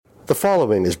The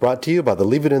following is brought to you by the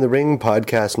Leave It in the Ring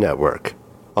podcast network.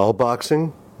 All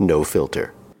boxing, no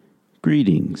filter.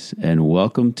 Greetings and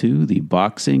welcome to the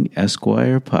Boxing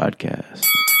Esquire podcast.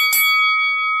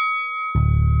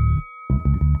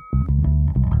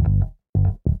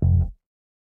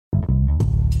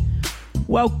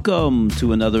 Welcome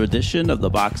to another edition of the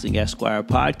Boxing Esquire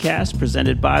podcast,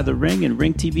 presented by The Ring and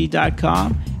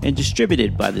RingTV.com and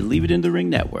distributed by the Leave It in the Ring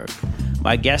network.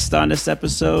 My guest on this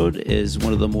episode is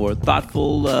one of the more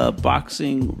thoughtful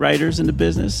boxing writers in the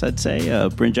business, I'd say,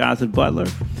 Brin-Jonathan Butler.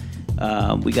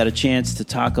 We got a chance to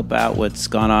talk about what's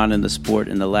gone on in the sport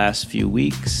in the last few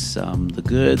weeks, the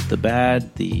good, the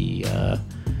bad, the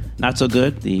not so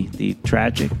good, the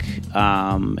tragic,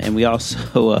 and we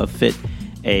also fit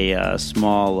a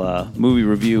small movie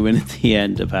review in at the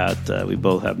end about we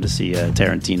both happened to see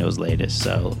Tarantino's latest.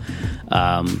 So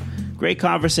great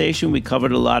conversation. We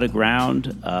covered a lot of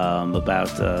ground about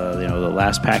the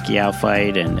last Pacquiao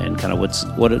fight and kind of what's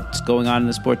going on in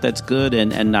the sport that's good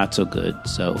and not so good.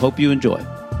 So hope you enjoy.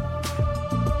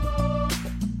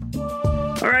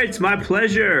 All right, it's my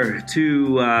pleasure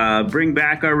to bring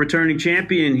back our returning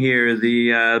champion here,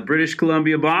 the British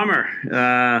Columbia Bomber,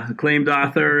 acclaimed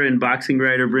author and boxing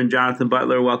writer Brin-Jonathan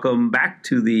Butler. Welcome back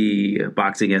to the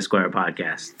Boxing Esquire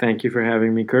podcast. Thank you for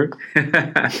having me, Kurt.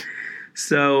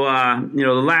 So,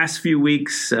 the last few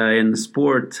weeks in the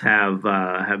sport have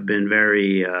been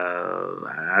very,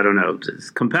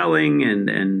 compelling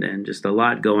and just a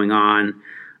lot going on.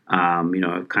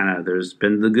 There's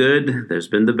been the good, there's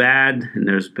been the bad, and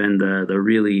there's been the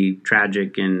really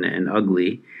tragic and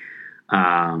ugly.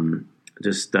 Wanted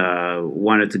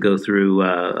to go through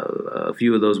a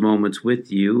few of those moments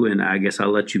with you, and I guess I'll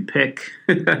let you pick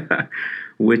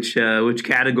which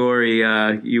category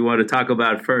you want to talk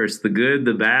about first, the good,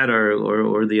 the bad,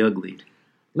 or the ugly.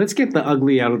 Let's get the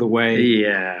ugly out of the way.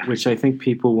 Yeah. Which I think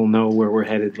people will know where we're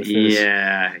headed with this.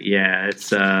 Yeah.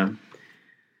 It's our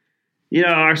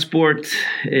sport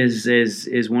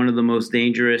is one of the most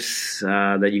dangerous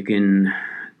that you can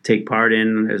take part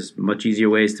in. There's much easier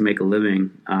ways to make a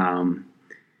living.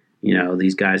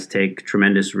 These guys take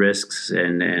tremendous risks,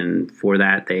 and for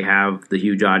that they have the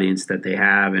huge audience that they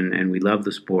have, and we love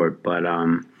the sport. But,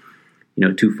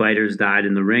 two fighters died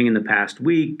in the ring in the past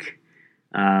week.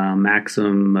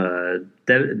 Maxim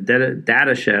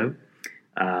Dadashev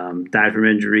died from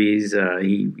injuries.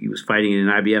 He was fighting in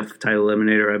an IBF title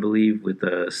eliminator, I believe, with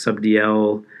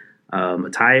Subdiel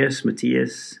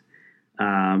Matthias.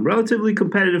 Relatively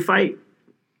competitive fight.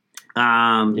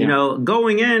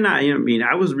 Going in,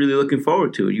 I was really looking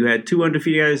forward to it. You had two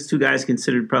undefeated guys, two guys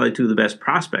considered probably two of the best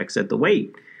prospects at the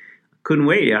weight. Couldn't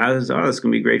wait. I was, this is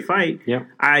going to be a great fight. Yeah.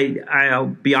 I'll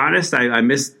be honest, I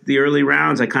missed the early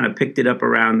rounds. I kind of picked it up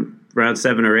around round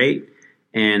 7 or 8.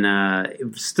 And it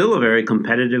was still a very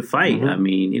competitive fight. Mm-hmm. I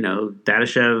mean,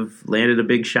 Dadashev landed a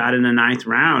big shot in the 9th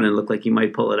round and looked like he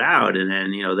might pull it out. And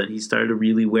then, then he started to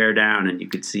really wear down, and you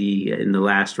could see in the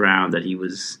last round that he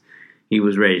was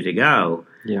ready to go.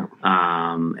 Yeah.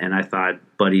 And I thought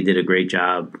Buddy did a great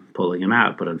job pulling him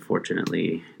out, but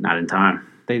unfortunately not in time.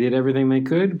 They did everything they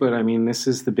could, but I mean, this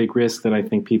is the big risk that I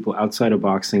think people outside of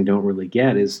boxing don't really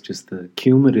get, is just the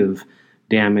cumulative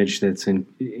damage that's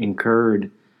incurred.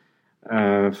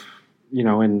 And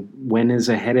when is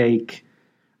a headache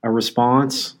a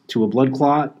response to a blood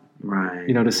clot? Right.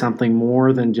 To something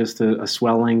more than just a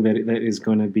swelling that is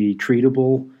going to be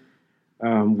treatable.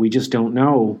 We just don't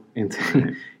know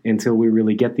until we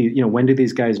really get when do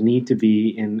these guys need to be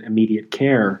in immediate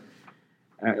care?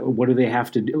 What do they have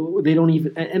to do? They don't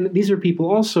even, and these are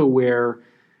people also where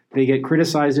they get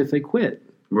criticized if they quit.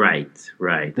 Right.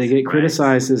 They get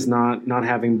criticized as not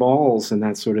having balls and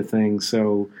that sort of thing.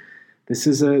 So this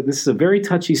is a very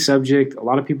touchy subject. A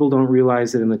lot of people don't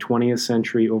realize that in the 20th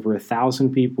century, over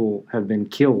 1,000 people have been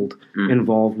killed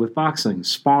involved with boxing,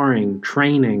 sparring,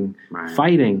 training,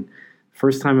 fighting.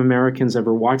 First time Americans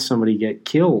ever watched somebody get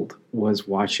killed was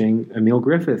watching Emil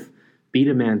Griffith beat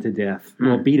a man to death.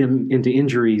 Well, beat him into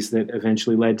injuries that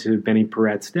eventually led to Benny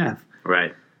Paret's death.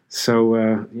 Right. So,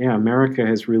 America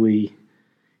has really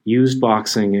used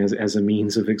boxing as a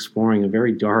means of exploring a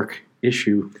very dark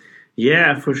issue.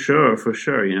 Yeah, for sure.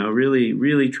 Really,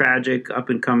 really tragic,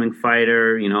 up-and-coming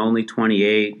fighter, only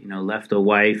 28, left a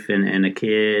wife and a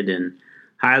kid, and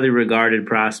highly regarded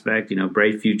prospect,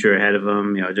 bright future ahead of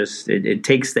him. It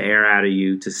takes the air out of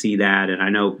you to see that. And I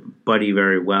know Buddy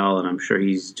very well, and I'm sure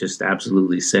he's just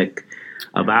absolutely sick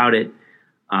about it.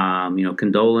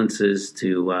 Condolences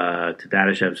to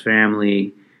Dadashev's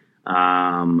family.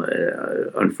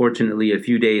 Unfortunately, a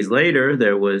few days later,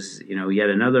 there was, yet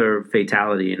another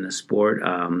fatality in the sport.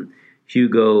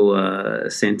 Hugo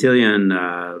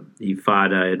Santillan, he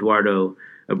fought Eduardo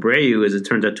Abreu, as it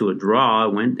turns out, to a draw.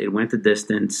 It went the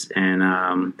distance,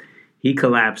 and he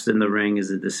collapsed in the ring as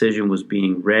the decision was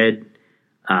being read.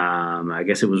 I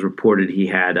guess it was reported he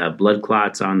had blood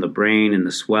clots on the brain, and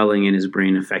the swelling in his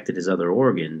brain affected his other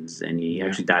organs, and he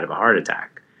actually died of a heart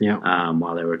attack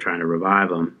while they were trying to revive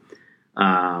him.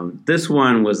 This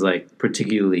one was like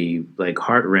particularly like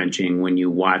heart-wrenching when you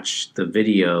watch the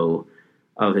video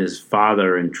of his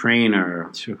father and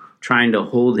trainer trying to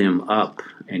hold him up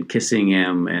and kissing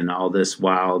him and all this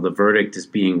while the verdict is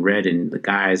being read and the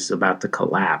guy's about to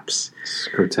collapse. It's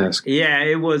grotesque. Yeah,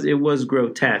 it was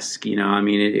grotesque. I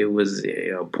mean, it was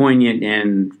poignant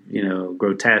and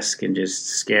grotesque and just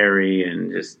scary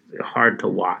and just hard to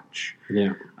watch.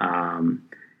 Yeah.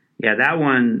 Yeah, that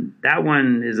one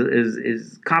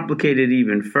is complicated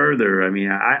even further. I mean,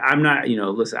 I'm not,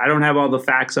 listen, I don't have all the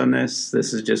facts on this.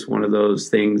 This is just one of those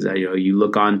things that, you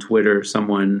look on Twitter,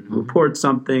 someone reports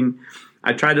something.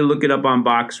 I tried to look it up on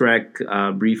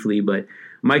BoxRec briefly, but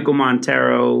Michael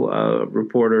Montero,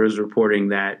 reporter, is reporting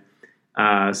that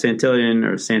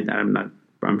Santillan,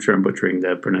 I'm sure I'm butchering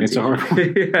the pronunciation. It's a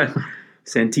hard one.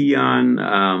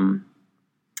 Santillan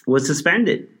was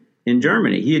suspended in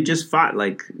Germany. He had just fought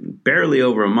like barely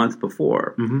over a month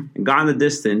before and gone the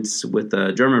distance with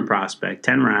a German prospect,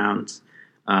 10 rounds,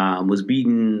 was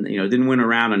beaten, didn't win a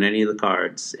round on any of the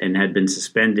cards and had been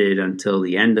suspended until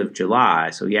the end of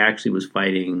July. So he actually was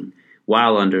fighting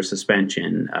while under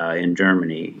suspension in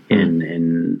Germany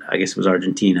in I guess it was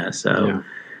Argentina. So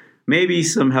maybe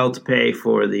some hell to pay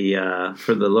for the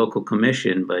local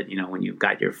commission, but when you've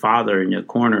got your father in your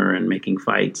corner and making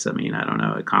fights, I mean, I don't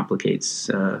know, it complicates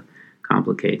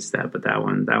that. But that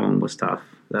one was tough.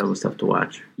 That was tough to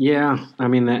watch. Yeah, I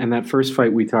mean, that first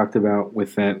fight we talked about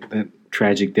with that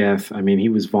tragic death. I mean, he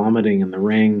was vomiting in the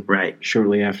ring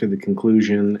shortly after the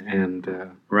conclusion,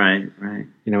 and right.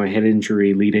 A head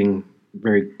injury leading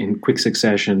very in quick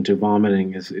succession to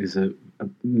vomiting is a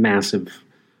massive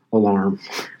alarm.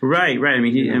 Right. I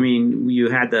mean, you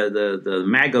had the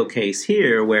Mago case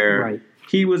here where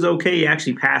he was okay. He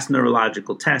actually passed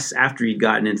neurological tests after he'd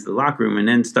gotten into the locker room and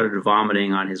then started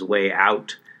vomiting on his way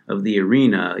out of the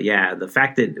arena. Yeah, the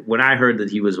fact that when I heard that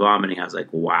he was vomiting, I was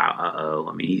like, wow,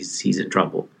 I mean, he's in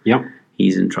trouble. Yep.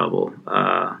 He's in trouble.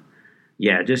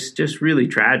 Yeah, just really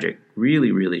tragic.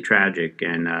 Really, really tragic.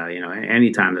 And,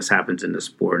 anytime this happens in the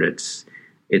sport, it's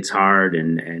hard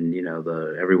and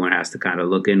everyone has to kind of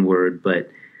look inward. But,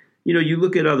 you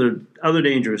look at other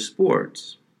dangerous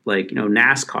sports, like,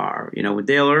 NASCAR, when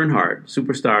Dale Earnhardt,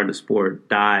 superstar in the sport,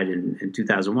 died in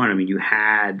 2001. I mean, you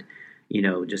had,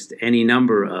 just any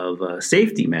number of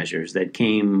safety measures that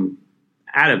came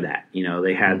out of that.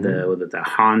 They had the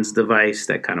Hans device,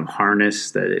 that kind of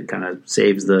harness that it kind of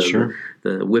saves the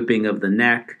whipping of the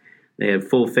neck. They had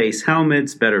full face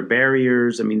helmets, better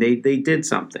barriers. I mean, they did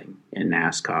something in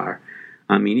NASCAR.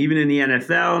 I mean, even in the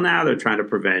NFL now, they're trying to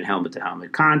prevent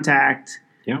helmet-to-helmet contact,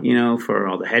 for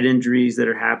all the head injuries that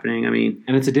are happening. I mean,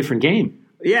 and it's a different game.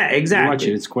 Yeah, exactly. You watch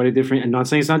it. It's quite a different. I'm not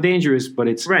saying it's not dangerous, but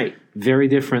it's very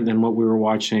different than what we were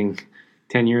watching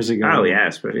 10 years ago. Oh, yeah,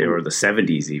 especially or the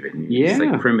 70s even. Yeah. It's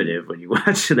like primitive when you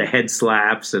watch the head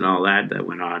slaps and all that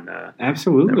went on.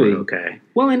 Absolutely. Okay.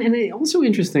 Well, and it also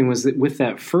interesting was that with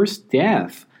that first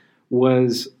death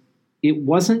it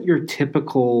wasn't your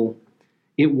typical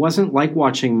 – it wasn't like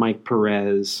watching Mike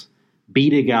Perez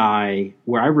beat a guy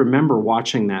where I remember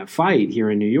watching that fight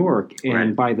here in New York,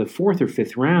 and by the fourth or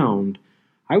fifth round,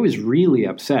 I was really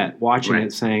upset watching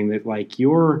it, saying that, like,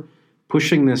 you're –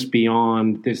 pushing this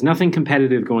beyond, there's nothing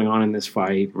competitive going on in this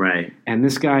fight. Right. And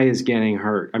this guy is getting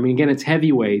hurt. I mean, again, it's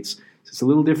heavyweights, so it's a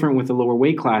little different with the lower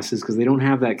weight classes because they don't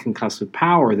have that concussive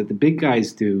power that the big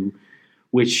guys do,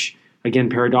 which, again,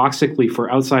 paradoxically, for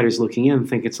outsiders looking in,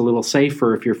 think it's a little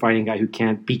safer if you're fighting a guy who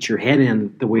can't beat your head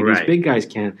in the way these big guys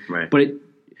can. Right. But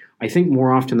I think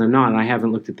more often than not, and I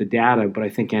haven't looked at the data, but I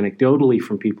think anecdotally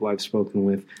from people I've spoken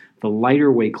with, the lighter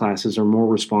weight classes are more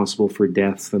responsible for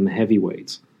deaths than the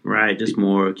heavyweights. Right, just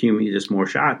more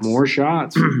shots. More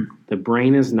shots. The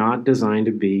brain is not designed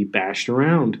to be bashed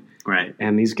around. Right.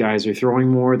 And these guys are throwing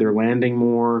more, they're landing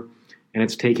more, and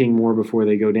it's taking more before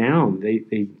they go down.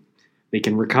 They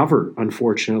can recover,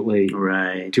 unfortunately,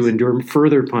 to endure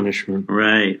further punishment.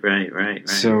 Right.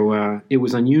 So it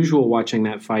was unusual watching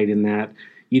that fight in that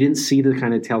you didn't see the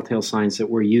kind of telltale signs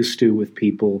that we're used to with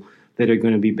people that are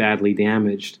going to be badly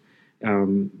damaged.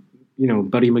 Buddy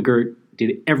McGirt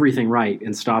did everything right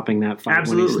in stopping that fight.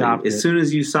 Absolutely. When he stopped as soon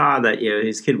as you saw that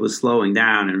his kid was slowing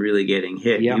down and really getting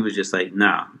hit, he was just like,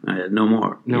 no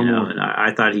more. No more. And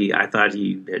I thought he had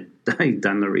did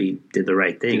the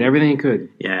right thing. Did everything he could.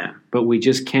 Yeah. But we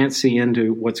just can't see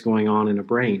into what's going on in a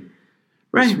brain.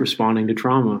 Right. Responding to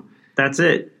trauma. That's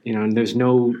it. And there's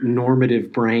no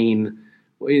normative brain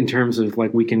in terms of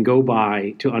like we can go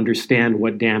by to understand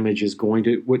what damage is going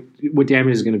to what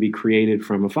damage is going to be created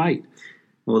from a fight.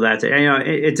 Well, that's it.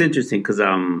 It's interesting because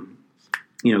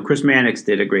Chris Mannix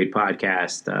did a great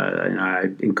podcast. I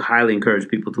highly encourage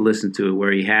people to listen to it,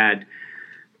 where he had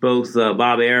both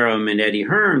Bob Arum and Eddie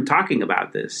Hearn talking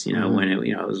about this. When it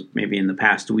was maybe in the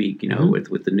past week.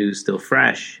 With the news still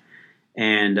fresh.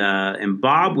 And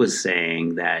Bob was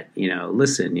saying that,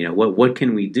 listen, what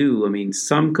can we do? I mean,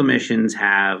 some commissions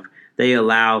they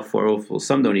allow for,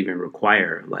 some don't even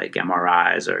require like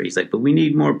MRIs, or he's like, but we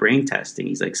need more brain testing.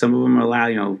 He's like, some of them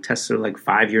allow, tests are like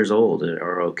 5 years old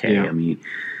are okay. Yeah. I mean,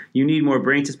 you need more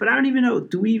brain tests, but I don't even know,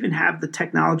 do we even have the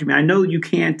technology? I mean, I know you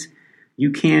can't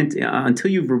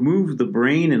until you've removed the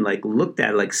brain and like looked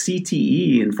at like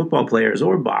CTE in football players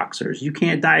or boxers, you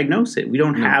can't diagnose it. We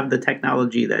don't have the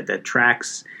technology that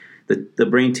tracks the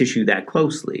brain tissue that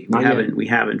closely. We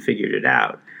haven't figured it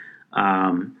out.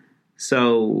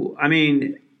 So I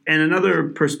mean, and another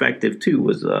perspective too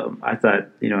was I thought,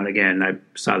 and again I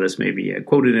saw this maybe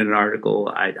quoted in an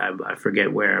article, I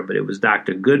forget where, but it was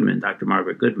Dr.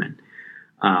 Margaret Goodman.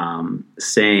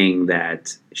 Saying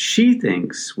that she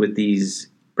thinks with these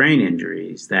brain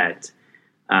injuries that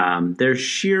they're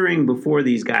shearing before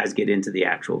these guys get into the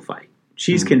actual fight.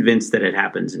 She's convinced that it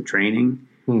happens in training,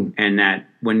 and that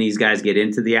when these guys get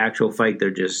into the actual fight,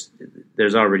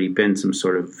 there's already been some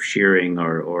sort of shearing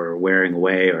or wearing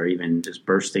away or even just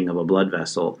bursting of a blood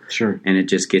vessel. Sure. And it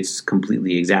just gets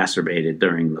completely exacerbated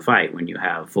during the fight when you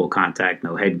have full contact,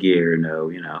 no headgear,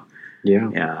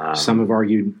 Yeah. Some have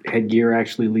argued headgear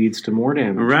actually leads to more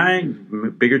damage.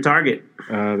 Right. Bigger target.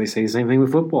 They say the same thing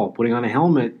with football. Putting on a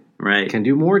helmet can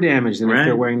do more damage than if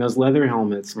they're wearing those leather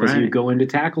helmets, because you go into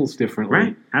tackles differently.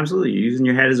 Right. Absolutely. You're using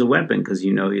your head as a weapon because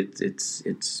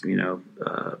it's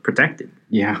protected.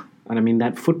 Yeah. And I mean,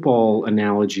 that football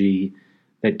analogy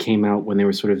that came out when they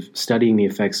were sort of studying the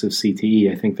effects of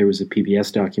CTE, I think there was a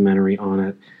PBS documentary on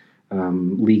it,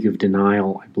 League of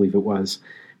Denial, I believe it was,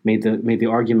 made the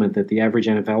argument that the average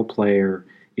NFL player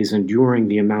is enduring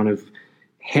the amount of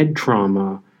head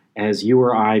trauma as you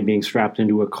or I being strapped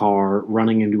into a car,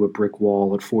 running into a brick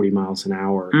wall at 40 miles an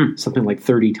hour, something like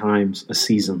 30 times a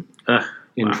season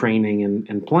in training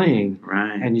and playing.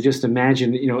 Right. And you just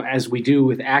imagine, as we do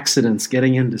with accidents,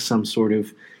 getting into some sort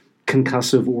of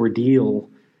concussive ordeal,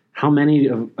 how many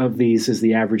of these is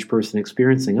the average person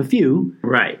experiencing? A few.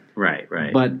 Right.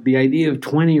 But the idea of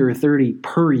 20 or 30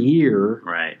 per year,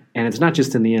 and it's not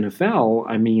just in the NFL.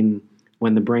 I mean,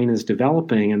 when the brain is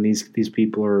developing and these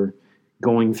people are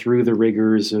going through the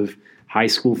rigors of high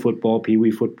school football,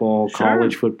 pee-wee football,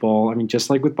 college football. I mean, just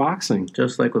like with boxing.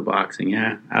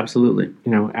 Yeah, absolutely.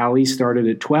 Ali started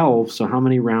at 12, so how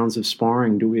many rounds of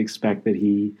sparring do we expect that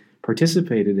he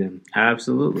participated in?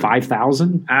 Absolutely.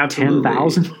 5,000? Absolutely.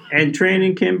 10,000? And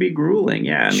training can be grueling.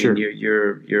 Yeah, I mean, Sure.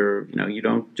 you're you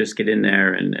don't just get in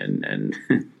there and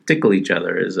tickle each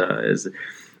other as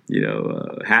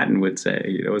Hatton would say.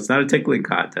 It's not a tickling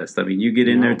contest. I mean, you get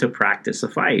in there to practice a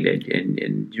fight,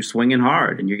 and you're swinging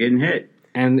hard, and you're getting hit.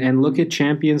 And look at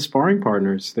champion sparring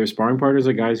partners. Their sparring partners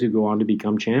are guys who go on to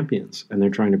become champions, and they're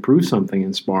trying to prove something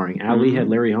in sparring. Ali had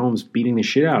Larry Holmes beating the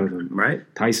shit out of him. Right.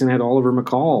 Tyson had Oliver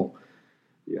McCall.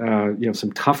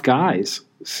 Some tough guys.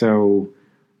 So,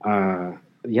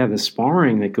 the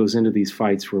sparring that goes into these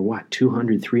fights for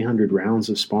 200, 300 rounds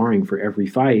of sparring for every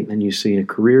fight. And then you see a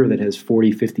career that has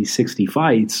 40, 50, 60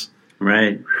 fights.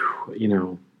 Right.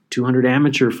 200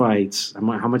 amateur fights.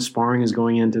 How much sparring is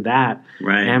going into that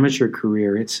amateur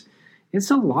career? It's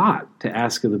a lot to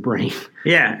ask of the brain.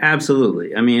 Yeah,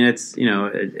 absolutely. I mean, it's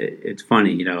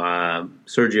funny.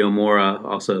 Sergio Mora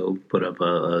also put up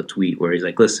a tweet where he's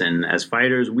like, "Listen, as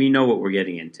fighters, we know what we're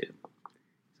getting into.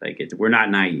 We're not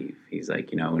naive." He's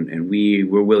like, and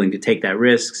we're willing to take that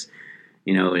risks,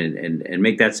 and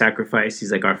make that sacrifice.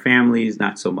 He's like, our families,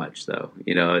 not so much though.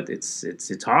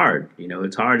 It's hard.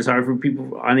 It's hard. It's hard for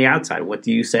people on the outside. What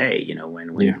do you say?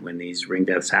 When these ring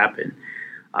deaths happen,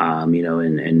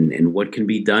 and what can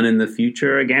be done in the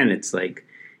future? Again, it's like,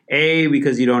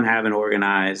 because you don't have an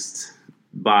organized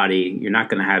body, you're not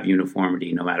going to have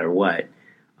uniformity no matter what.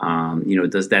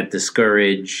 Does that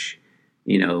discourage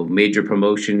major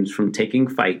promotions from taking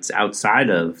fights outside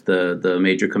of the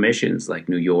major commissions like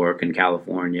New York and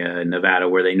California and Nevada,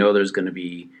 where they know there's going to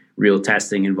be real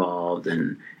testing involved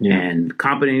and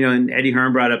competent. And Eddie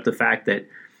Hearn brought up the fact that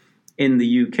in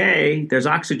the UK, there's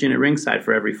oxygen at ringside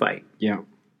for every fight. Yeah.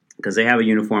 Because they have a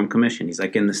uniform commission. He's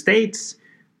like, in the States,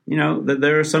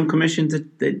 there are some commissions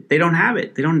that they don't have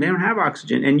it. They don't have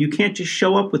oxygen. And you can't just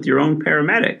show up with your own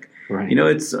paramedic. Right.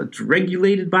 It's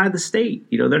regulated by the state.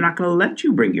 They're not going to let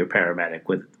you bring your paramedic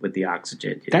with the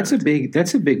oxygen. That's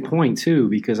a big point too,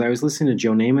 because I was listening to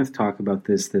Joe Namath talk about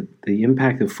this, that the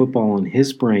impact of football on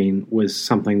his brain was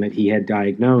something that he had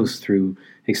diagnosed through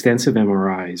extensive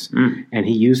MRIs, and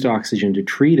he used oxygen to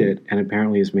treat it, and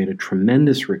apparently has made a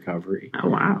tremendous recovery. Oh,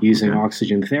 wow. Using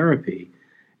oxygen therapy.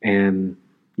 And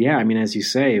yeah, I mean, as you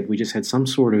say, if we just had some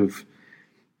sort of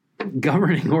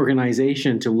governing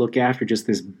organization to look after just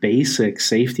this basic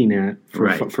safety net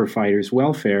for fighters'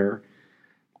 welfare,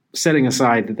 setting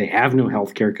aside that they have no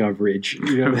health care coverage.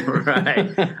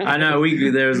 Right. I know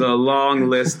there's a long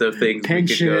list of things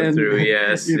Pension, we could go through.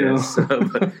 Yes.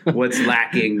 What's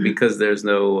lacking because there's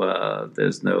no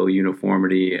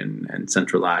uniformity and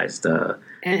centralized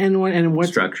and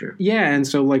structure. Yeah, and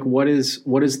so what is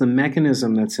the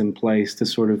mechanism that's in place to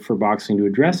sort of for boxing to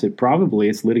address it? Probably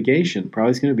it's litigation.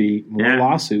 Probably it's going to be more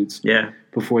lawsuits. Yeah.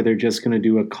 Before they're just going to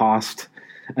do a cost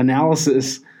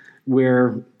analysis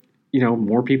where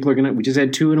more people are going to. We just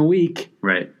had 2 in a week.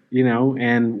 Right.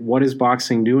 And what is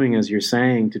boxing doing, as you're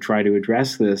saying, to try to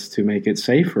address this, to make it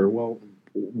safer? Well,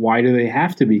 why do they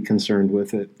have to be concerned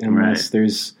with it unless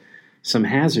there's some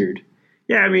hazard?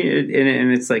 Yeah, I mean,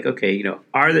 and it's like, okay,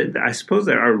 I suppose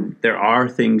there are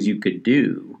things you could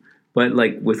do, but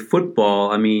like with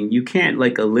football, I mean, you can't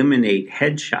like eliminate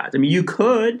headshots. I mean, you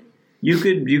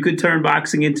could turn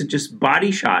boxing into just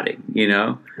body shotting,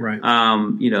 Right.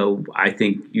 I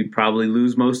think you'd probably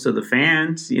lose most of the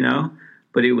fans,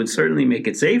 but it would certainly make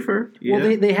it safer.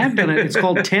 Well, they have done it. It's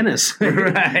called tennis.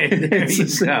 Right. There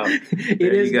you go.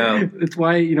 You go. It's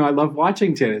why, I love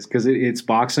watching tennis because it's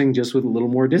boxing just with a little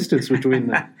more distance between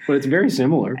them. But it's very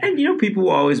similar. And, people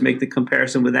will always make the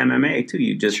comparison with MMA, too.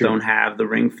 You just don't have the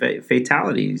ring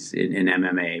fatalities in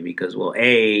MMA because,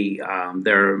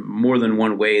 there are more than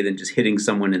one way than just hitting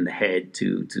someone in the head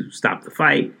to stop the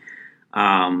fight.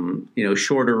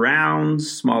 Shorter rounds,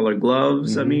 smaller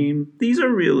gloves. I mean, these are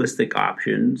realistic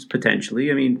options,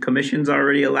 potentially. I mean, commissions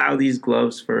already allow these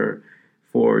gloves for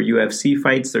UFC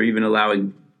fights. They're even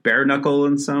allowing bare knuckle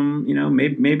in some,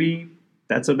 maybe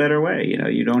that's a better way.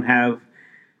 You don't have,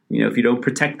 if you don't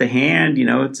protect the hand,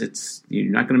 it's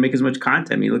you're not going to make as much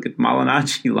content. I mean, look at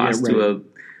Malignaggi. He lost to a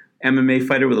MMA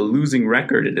fighter with a losing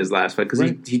record in his last fight because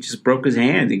he just broke his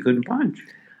hand. He couldn't punch.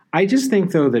 I just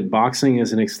think, though, that boxing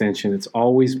is an extension. It's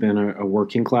always been a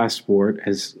working-class sport,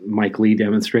 as Mike Lee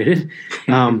demonstrated.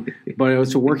 But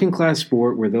it's a working-class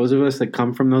sport where those of us that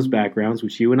come from those backgrounds,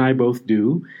 which you and I both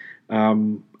do,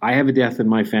 I have a death in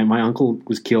my family. My uncle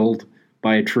was killed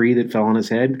by a tree that fell on his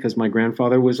head because my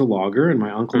grandfather was a logger, and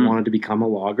my uncle wanted to become a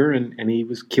logger, and he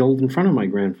was killed in front of my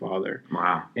grandfather.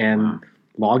 Wow. And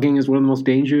logging is one of the most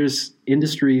dangerous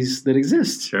industries that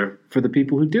exists for the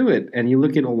people who do it. And you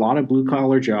look at a lot of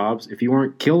blue-collar jobs. If you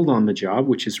aren't killed on the job,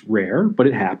 which is rare, but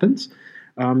it happens,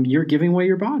 you're giving away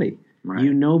your body. Right.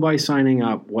 You know by signing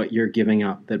up what you're giving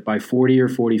up, that by 40 or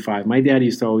 45, my dad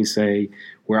used to always say,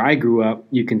 where I grew up,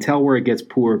 you can tell where it gets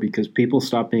poor because people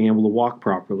stop being able to walk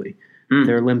properly.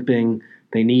 They're limping.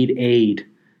 They need aid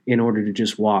in order to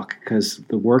just walk because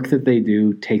the work that they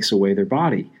do takes away their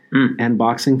body. And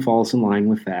boxing falls in line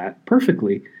with that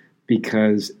perfectly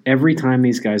because every time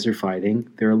these guys are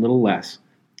fighting, they're a little less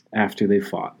after they've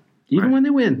fought. Even when they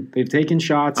win, they've taken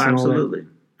shots. Absolutely. And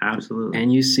all that. Absolutely.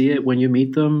 And you see it when you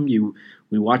meet them.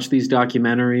 We watch these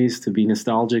documentaries to be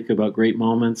nostalgic about great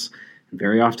moments. And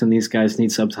very often these guys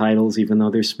need subtitles even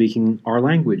though they're speaking our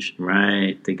language.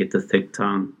 Right. They get the thick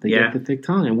tongue. They get the thick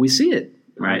tongue. And we see it.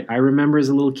 Right. I remember as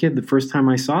a little kid, the first time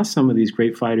I saw some of these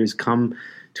great fighters come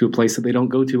to a place that they don't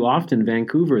go to often,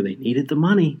 Vancouver. They needed the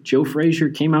money. Joe Frazier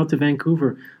came out to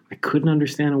Vancouver. I couldn't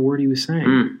understand a word he was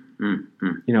saying.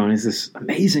 And he's this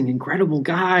amazing, incredible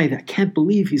guy that I can't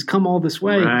believe he's come all this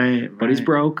way. But he's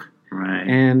broke. Right.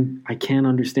 And I can't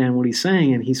understand what he's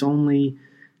saying. And he's only,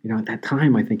 at that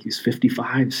time, I think he was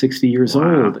 55, 60 years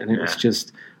old. And it was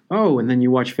just, and then you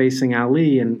watch Facing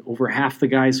Ali, and over half the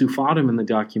guys who fought him in the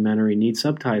documentary need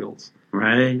subtitles.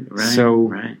 Right.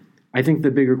 So I think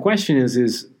the bigger question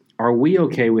is are we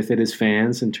okay with it as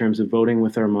fans in terms of voting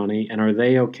with our money, and are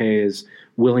they okay as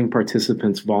willing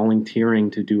participants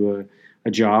volunteering to do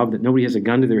a job that nobody has a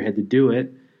gun to their head to do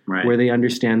it, where they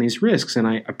understand these risks? And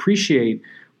I appreciate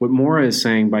what Maura is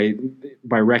saying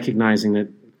by recognizing that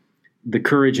the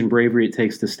courage and bravery it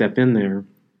takes to step in there.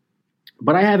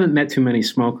 But I haven't met too many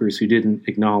smokers who didn't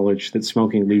acknowledge that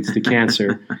smoking leads to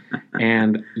cancer.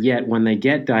 And yet when they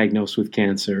get diagnosed with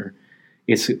cancer,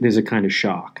 there's a kind of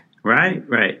shock.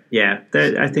 Right. Yeah.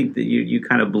 I think that you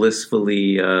kind of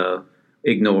blissfully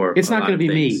ignore. It's not going to be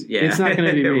me. Yeah. It's not going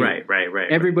to be me.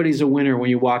 Right. Everybody's a winner when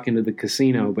you walk into the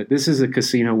casino, but this is a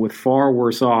casino with far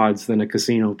worse odds than a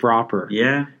casino proper.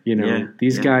 Yeah.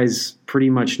 These guys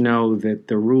pretty much know that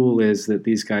the rule is that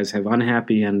these guys have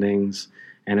unhappy endings,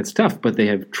 and it's tough, but they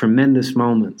have tremendous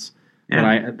moments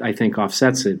that I think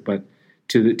offsets it. But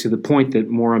to the point that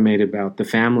Maura made about the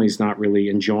families not really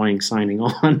enjoying signing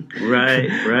on.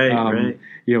 Right.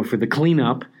 For the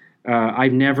cleanup,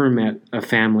 I've never met a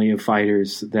family of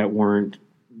fighters that weren't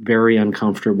very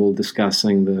uncomfortable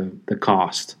discussing the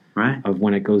cost of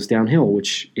when it goes downhill,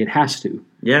 which it has to.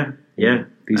 Yeah.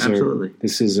 Absolutely.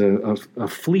 This is a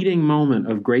fleeting moment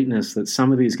of greatness that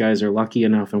some of these guys are lucky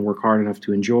enough and work hard enough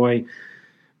to enjoy.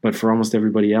 But for almost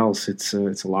everybody else, it's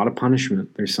a lot of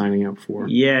punishment they're signing up for.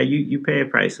 Yeah, you pay a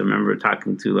price. I remember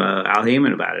talking to Al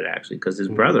Heyman about it, actually, because his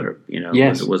brother,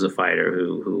 was a fighter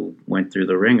who went through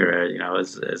the ringer,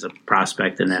 as a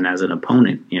prospect and then as an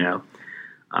opponent, And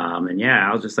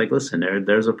I was just like, listen,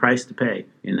 there's a price to pay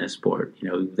in this sport.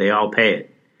 They all pay it,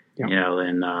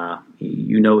 and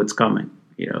it's coming.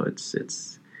 It's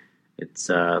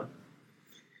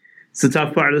a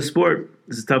tough part of the sport.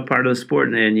 It's a tough part of the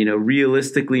sport, and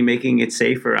realistically making it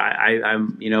safer.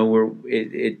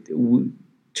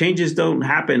 Changes don't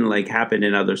happen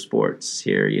in other sports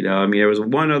here. There was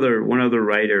one other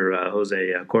writer,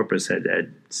 Jose Corpus,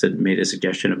 made a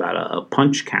suggestion about a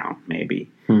punch count,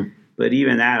 maybe. But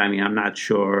even that, I'm not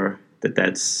sure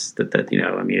that's.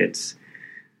 It's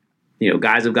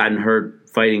guys have gotten hurt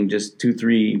fighting just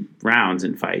 2-3 rounds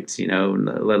in fights, let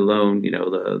alone,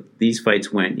 these fights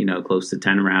went, close to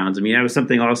 10 rounds. That was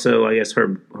something also, I guess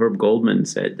Herb Goldman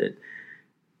said that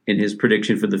in his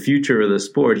prediction for the future of the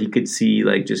sport, he could see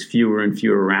just fewer and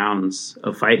fewer rounds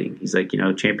of fighting. He's like,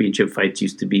 championship fights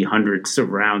used to be hundreds of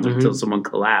rounds until someone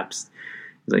collapsed.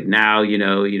 He's like, now,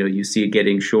 you see it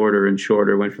getting shorter and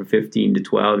shorter, went from 15 to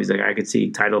 12. He's like, I could see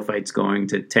title fights going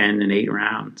to 10 and 8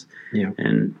 rounds. Yeah.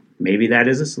 And maybe that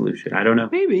is a solution. I don't know.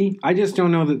 Maybe. I just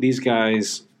don't know that these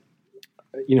guys,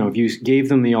 if you gave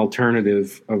them the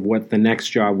alternative of what the next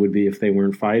job would be if they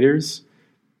weren't fighters,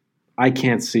 I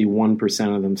can't see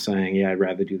 1% of them saying, yeah, I'd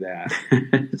rather do that.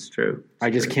 It's true.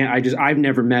 I've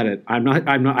never met it. I've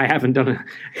done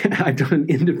an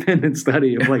independent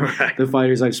study of the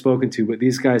fighters I've spoken to, but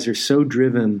these guys are so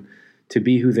driven to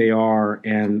be who they are,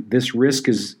 and this risk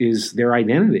is their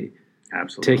identity.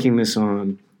 Absolutely. Taking this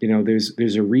on.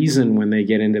 There's a reason when they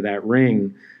get into that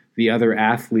ring, the other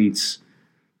athletes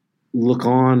look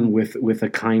on with a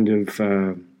kind of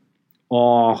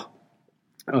awe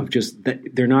of just that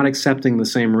they're not accepting the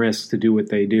same risks to do what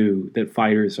they do that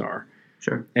fighters are.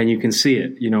 Sure. And you can see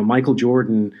it. Michael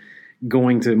Jordan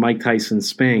going to Mike Tyson's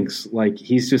Spinks,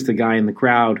 he's just a guy in the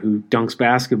crowd who dunks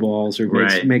basketballs or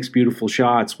makes beautiful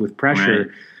shots with pressure.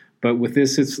 Right. But with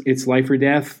this, it's life or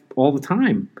death all the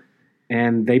time.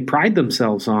 And they pride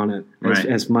themselves on it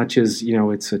as much as,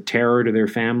 it's a terror to their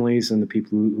families and the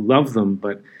people who love them.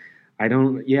 But I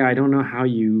don't know how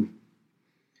you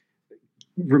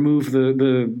remove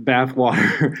the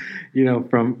bathwater,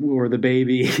 or the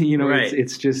baby,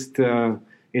 it's just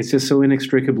so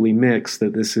inextricably mixed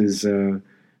that this is an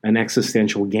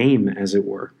existential game, as it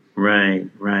were. Right.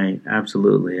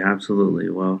 Absolutely.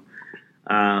 Well,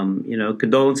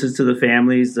 condolences to the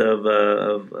families of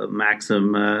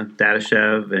Maxim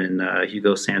Dadashev and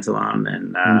Hugo Santillan,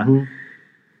 and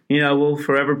we'll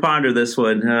forever ponder this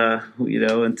one,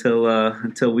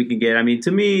 until we can get.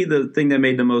 To me, the thing that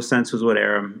made the most sense was what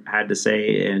Aram had to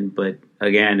say, but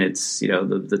again, it's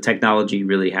the technology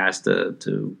really has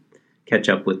to catch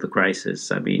up with the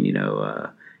crisis. And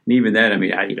even then,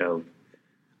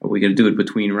 are we going to do it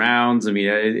between rounds?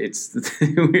 It's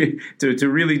to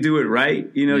really do it right.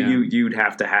 You'd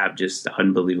have to have just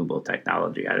unbelievable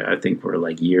technology. I think we're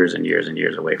years and years and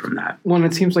years away from that. Well, and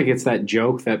it seems like it's that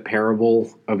joke, that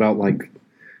parable about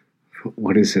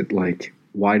what is it like?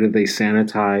 Why do they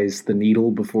sanitize the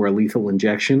needle before a lethal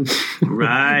injection?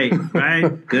 Right.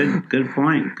 Good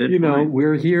point.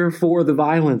 We're here for the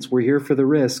violence. We're here for the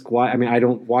risk. Why? I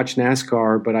don't watch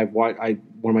NASCAR, but one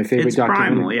of my favorite documentaries.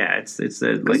 Primal, yeah. It's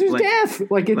death.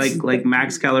 Like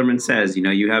Max Kellerman says,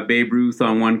 you have Babe Ruth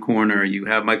on one corner, you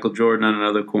have Michael Jordan on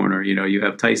another corner, you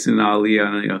have Tyson and Ali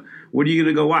on. What are you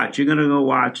going to go watch? You're going to go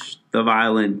watch the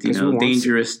violent,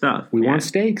 dangerous stuff. We want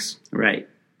stakes, right?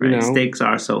 Stakes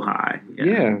are so high.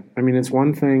 Yeah. It's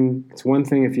one thing. It's one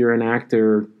thing if you're an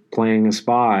actor playing a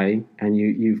spy and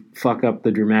you fuck up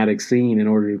the dramatic scene in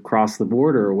order to cross the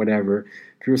border or whatever.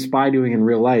 If you're a spy doing in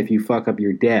real life, you fuck up,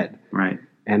 you're dead. Right.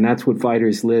 And that's what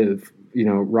fighters live.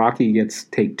 Rocky gets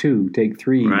take 2, take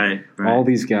 3, right. all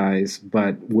these guys.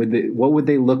 But what would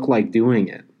they look like doing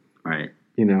it? Right.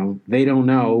 They don't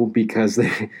know because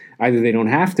either they don't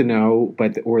have to know,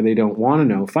 or they don't want to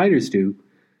know. Fighters do.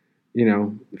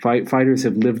 Fighters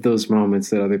have lived those moments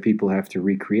that other people have to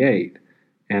recreate.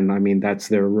 And I mean, that's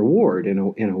their reward in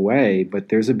a way, but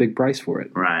there's a big price for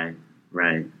it. Right.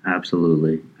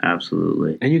 Absolutely.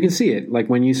 And you can see it, like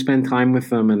when you spend time with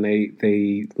them and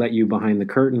they let you behind the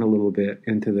curtain a little bit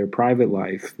into their private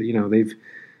life.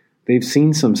 They've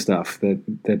seen some stuff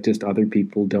that just other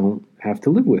people don't have to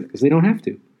live with because they don't have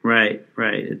to. Right.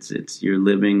 It's you're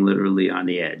living literally on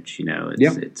the edge.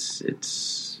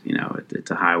 It's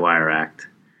a high wire act.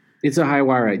 It's a high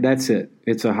wire act. That's it.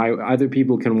 It's a high. Other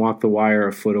people can walk the wire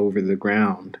a foot over the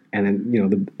ground, and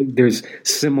then, there's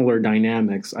similar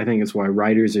dynamics. I think it's why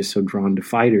writers are so drawn to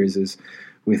fighters. Is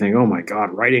we think, oh my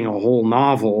God, writing a whole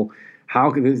novel.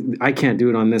 How could this, I can't do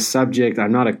it on this subject.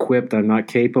 I'm not equipped. I'm not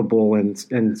capable,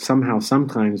 and somehow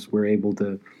sometimes we're able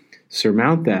to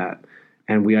surmount that,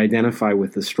 and we identify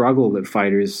with the struggle that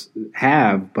fighters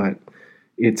have, but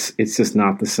it's just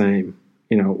not the same.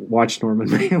 Watch Norman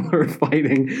Mailer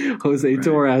fighting Jose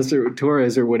Torres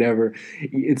or whatever.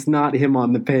 It's not him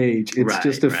on the page. It's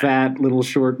just a fat little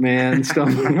short man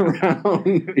stumbling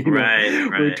around.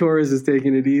 Where Torres is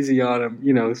taking it easy on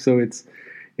him. So it's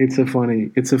a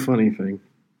funny thing.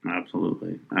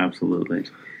 Absolutely.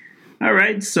 All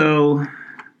right, so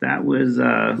that was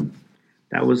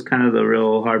kind of the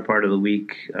real hard part of the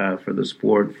week for the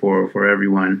sport for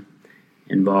everyone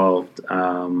involved.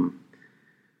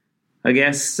 I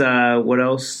guess what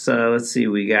else? Let's see.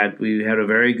 We had a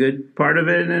very good part of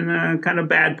it and a kind of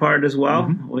bad part as well.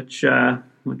 Mm-hmm. Which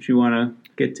you want to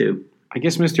get to? I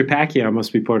guess Mr. Pacquiao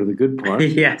must be part of the good part.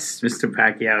 Yes, Mr.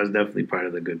 Pacquiao is definitely part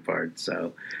of the good part.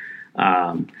 So,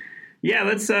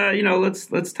 let's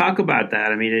talk about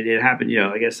that. I mean, it happened.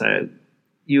 I guess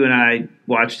you and I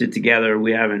watched it together.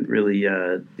 We haven't really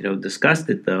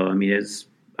discussed it though. I mean, it's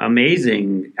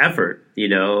amazing effort.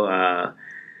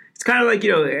 It's kind of like,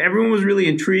 everyone was really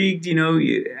intrigued,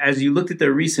 as you looked at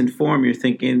their recent form, you're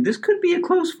thinking, this could be a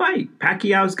close fight.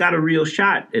 Pacquiao's got a real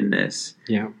shot in this.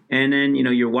 Yeah. And then,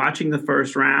 you're watching the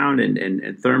first round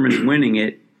and Thurman's winning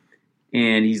it.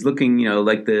 And he's looking,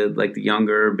 like the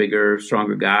younger, bigger,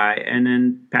 stronger guy. And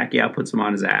then Pacquiao puts him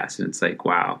on his ass. And it's like,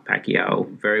 wow,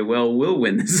 Pacquiao very well will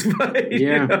win this fight.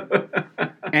 Yeah.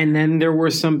 And then there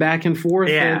was some back and forth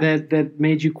that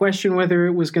made you question whether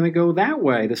it was going to go that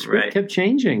way. The script kept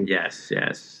changing. Yes.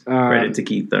 Credit to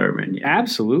Keith Thurman. Yeah.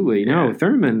 Absolutely. No,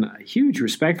 Thurman, huge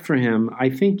respect for him. I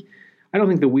don't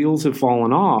think the wheels have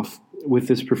fallen off with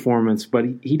this performance, but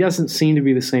he doesn't seem to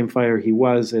be the same fighter he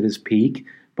was at his peak.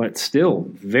 But still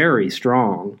very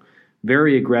strong,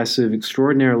 very aggressive,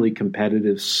 extraordinarily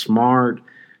competitive, smart,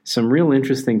 some real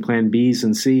interesting plan Bs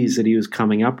and Cs that he was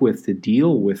coming up with to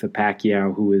deal with a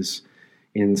Pacquiao who is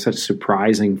in such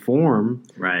surprising form.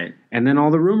 Right. And then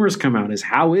all the rumors come out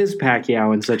how is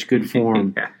Pacquiao in such good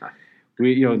form?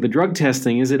 The drug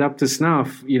testing, is it up to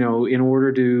snuff, in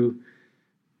order to,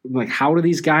 how are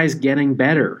these guys getting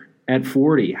better? At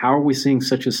 40, how are we seeing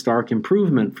such a stark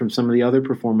improvement from some of the other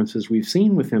performances we've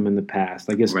seen with him in the past?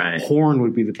 I guess Horn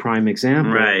would be the prime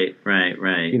example. Right.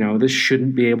 This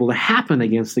shouldn't be able to happen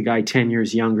against the guy 10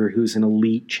 years younger who's an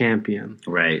elite champion.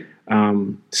 Right.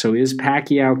 So is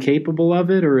Pacquiao capable of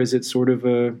it, or is it sort of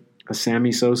a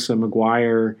Sammy Sosa,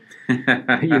 Maguire,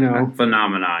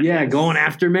 phenomenon? Yeah, going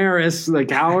after Maris.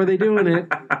 How are they doing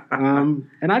it?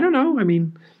 And I don't know. I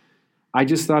mean, I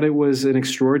just thought it was an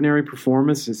extraordinary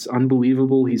performance. It's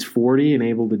unbelievable he's 40 and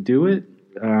able to do it.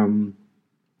 Some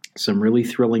really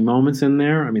thrilling moments in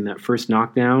there. I mean, that first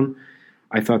knockdown,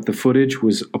 I thought the footage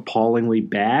was appallingly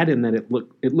bad and that it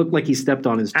looked like he stepped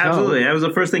on his toe. Absolutely. That was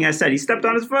the first thing I said. He stepped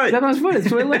on his foot. Stepped on his foot.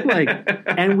 That's what it looked like.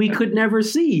 And we could never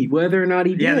see whether or not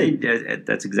he did. Yeah,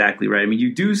 that's exactly right. I mean,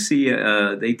 you do see,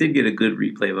 they did get a good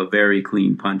replay of a very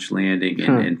clean punch landing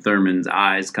and Thurman's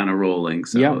eyes kind of rolling.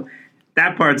 So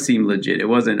that part seemed legit. It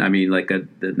wasn't,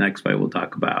 the next fight we'll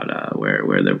talk about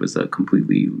where there was a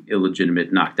completely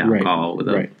illegitimate knockdown call with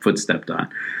a foot stepped on.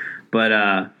 But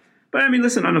I mean,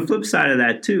 listen, on the flip side of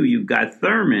that, too, you've got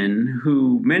Thurman,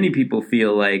 who many people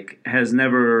feel like has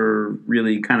never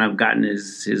really kind of gotten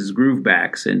his groove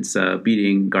back since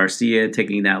beating Garcia,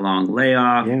 taking that long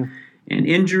layoff, and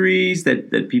injuries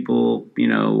that people,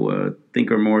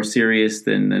 think are more serious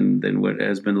than what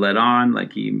has been led on.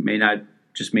 Like he may not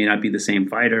be the same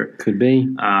fighter. Could be.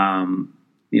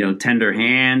 tender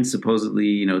hand.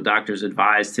 Supposedly, doctors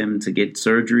advised him to get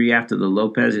surgery after the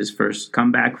Lopez, his first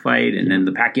comeback fight, and then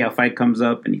the Pacquiao fight comes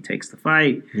up and he takes the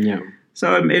fight. Yeah.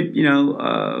 So it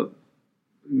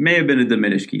may have been a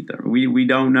diminished Keith Thurman. We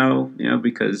don't know,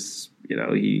 because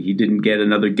he didn't get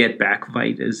another get back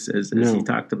fight as he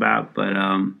talked about, but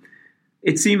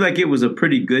it seemed like it was a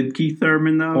pretty good Keith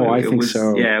Thurman, though. Oh, I think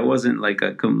so. Yeah, it wasn't like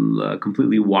a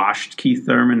completely washed Keith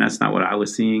Thurman. That's not what I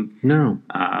was seeing. No.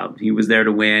 He was there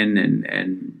to win,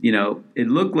 and it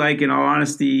looked like, in all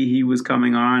honesty, he was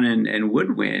coming on and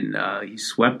would win. He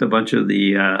swept a bunch of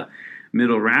the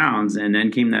middle rounds, and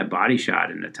then came that body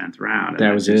shot in the 10th round.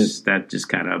 That was it. That just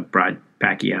kind of brought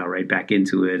Pacquiao right back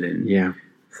into it, and yeah.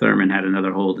 Thurman had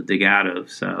another hole to dig out of,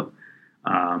 so...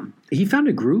 he found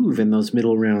a groove in those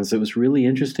middle rounds that was really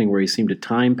interesting, where he seemed to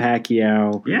time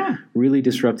Pacquiao. Yeah. Really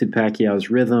disrupted Pacquiao's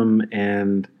rhythm,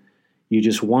 and you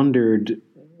just wondered,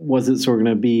 was it sort of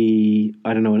going to be,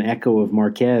 I don't know, an echo of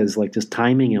Marquez, like just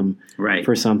timing him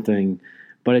for something?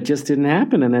 But it just didn't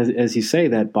happen. And as you say,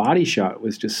 that body shot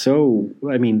was just so,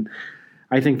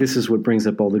 I think this is what brings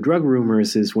up all the drug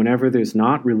rumors, is whenever there's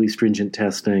not really stringent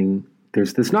testing,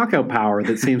 there's this knockout power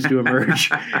that seems to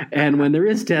emerge. And when there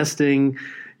is testing,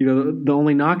 the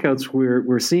only knockouts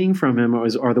we're seeing from him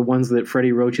are the ones that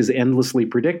Freddie Roach is endlessly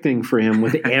predicting for him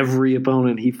with every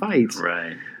opponent he fights.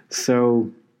 Right. So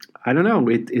I don't know.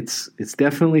 It's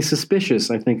definitely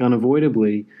suspicious, I think,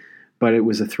 unavoidably. But it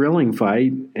was a thrilling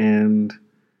fight. And,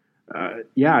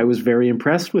 I was very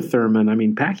impressed with Thurman. I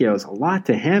mean, Pacquiao has a lot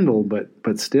to handle,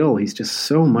 but still, he's just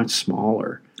so much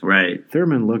smaller. Right.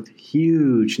 Thurman looked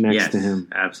huge next to him.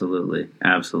 Absolutely.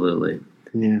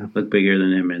 Yeah. Looked bigger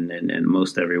than him in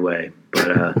most every way.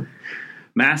 But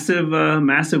massive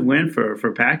win for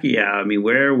Pacquiao. I mean,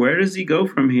 where does he go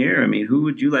from here? I mean, who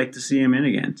would you like to see him in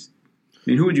against?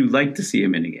 Who would you like to see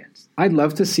him in against? I'd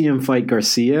love to see him fight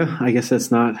Garcia. I guess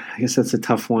that's a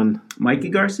tough one. Mikey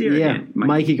Garcia? Yeah,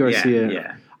 Mikey Garcia.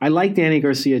 Yeah. I like Danny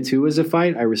Garcia, too, as a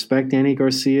fight. I respect Danny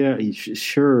Garcia. He's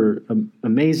sure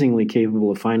amazingly capable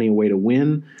of finding a way to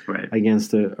win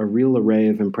against a real array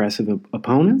of impressive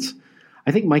opponents.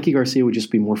 I think Mikey Garcia would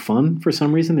just be more fun for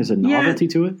some reason. There's a novelty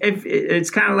to it. It's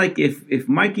kind of like if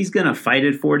Mikey's going to fight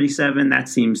at 47, that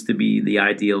seems to be the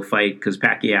ideal fight, because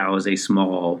Pacquiao is a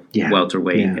small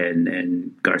welterweight,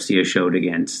 and Garcia showed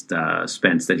against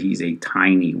Spence that he's a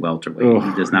tiny welterweight.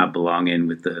 He does not belong in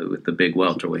with the big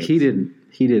welterweight. He didn't.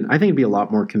 I think it'd be a lot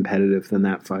more competitive than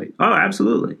that fight. Oh,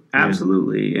 absolutely.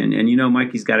 And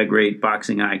Mikey's got a great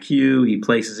boxing IQ. He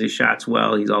places his shots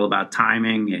well. He's all about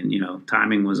timing, and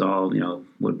timing was all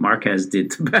what Marquez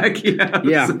did to Pacquiao.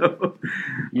 Yeah,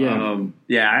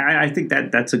 so, I think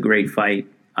that's a great fight.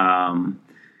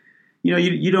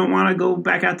 You don't want to go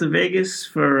back out to Vegas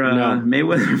for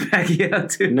Mayweather and Pacquiao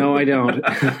too. No, I don't.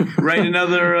 Write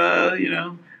another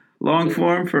long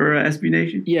form for SB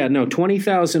Nation? Yeah, no,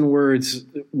 20,000 words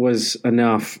was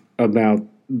enough about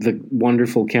the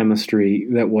wonderful chemistry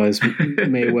that was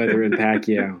Mayweather and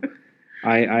Pacquiao.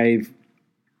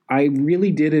 I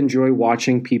really did enjoy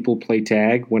watching people play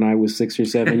tag when I was 6 or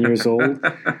 7 years old,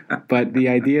 but the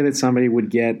idea that somebody would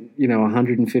get,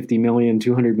 $150 million,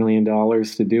 $200 million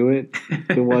to do it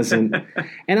wasn't.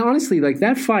 And honestly, like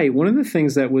that fight, one of the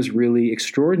things that was really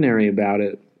extraordinary about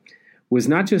it was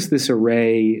not just this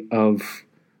array of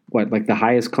the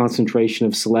highest concentration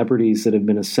of celebrities that have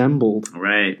been assembled.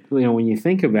 Right. When you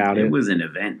think about it. It was an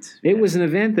event. It was an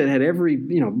event that had every,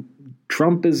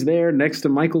 Trump is there next to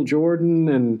Michael Jordan.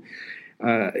 And,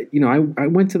 I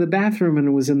went to the bathroom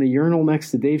and was in the urinal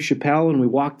next to Dave Chappelle, and we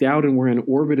walked out and we're in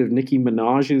orbit of Nicki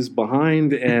Minaj's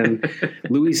behind, and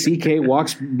Louis C.K.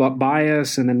 walks by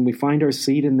us, and then we find our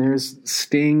seat and there's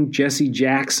Sting, Jesse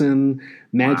Jackson,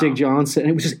 Magic Johnson.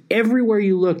 And it was just everywhere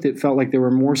you looked, it felt like there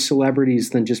were more celebrities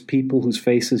than just people whose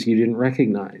faces you didn't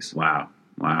recognize. Wow.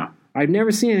 I'd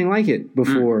never seen anything like it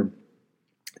before.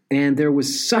 And there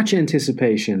was such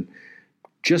anticipation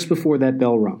just before that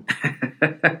bell rung.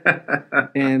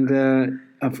 And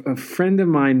a friend of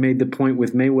mine made the point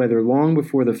with Mayweather long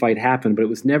before the fight happened, but it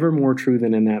was never more true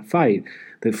than in that fight,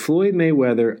 that Floyd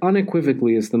Mayweather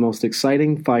unequivocally is the most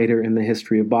exciting fighter in the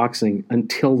history of boxing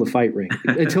until the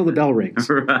bell rings.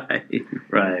 Right.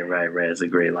 It's a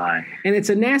great line. And it's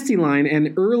a nasty line.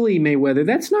 And early Mayweather,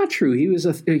 that's not true. He was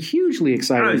a hugely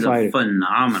exciting fighter.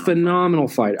 A phenomenal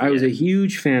fighter. I was a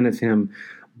huge fan of him.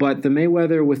 But the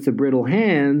Mayweather with the brittle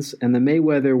hands and the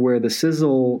Mayweather where the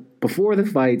sizzle before the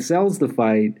fight sells the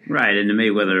fight. Right, and the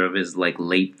Mayweather of his late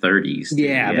 30s.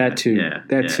 Yeah, that too.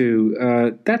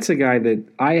 Too. That's a guy that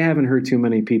I haven't heard too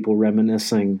many people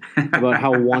reminiscing about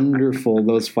how wonderful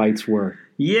those fights were.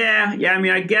 Yeah. I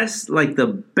mean, I guess like the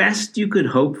best you could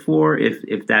hope for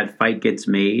if that fight gets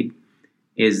made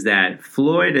is that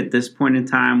Floyd at this point in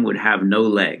time would have no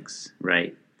legs,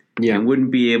 right? Yeah. And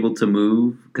wouldn't be able to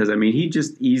move because, I mean, he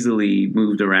just easily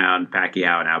moved around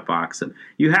Pacquiao and outboxed him.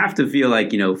 You have to feel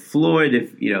like, Floyd,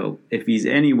 if he's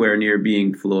anywhere near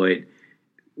being Floyd,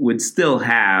 would still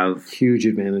have huge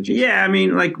advantages. Yeah, I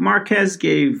mean, like Marquez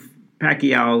gave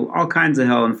Pacquiao all kinds of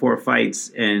hell in 4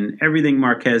 fights, and everything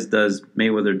Marquez does,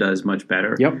 Mayweather does much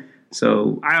better. Yep.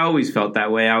 So I always felt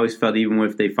that way. I always felt even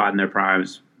if they fought in their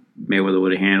primes, Mayweather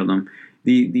would have handled them.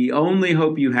 The only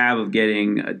hope you have of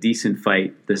getting a decent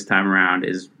fight this time around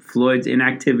is Floyd's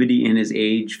inactivity and his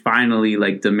age finally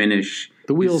diminish.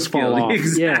 The wheels fall off.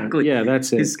 Exactly. Yeah,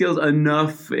 that's it. His skills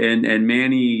enough, and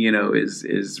Manny,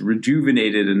 is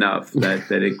rejuvenated enough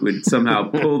that it would somehow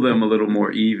pull them a little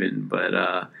more even.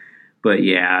 But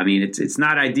yeah, I mean, it's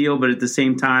not ideal, but at the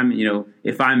same time,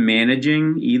 if I'm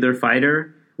managing either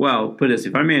fighter, well, put this: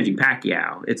 if I'm managing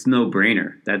Pacquiao, it's no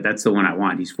brainer. That's the one I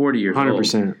want. He's 40 years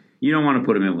 100%. old. You don't want to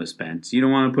put him in with Spence. You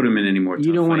don't want to put him in any more tough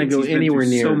You don't want to go anywhere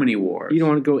near so many wars. You don't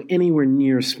want to go anywhere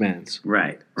near Spence.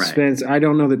 Right. Spence, I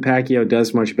don't know that Pacquiao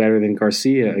does much better than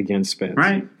Garcia against Spence.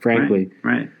 Right. Frankly.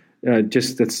 Right.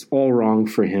 Just that's all wrong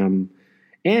for him.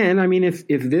 And I mean, if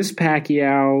this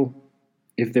Pacquiao,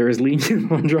 if there is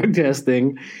lenient on drug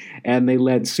testing, and they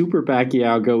let Super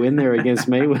Pacquiao go in there against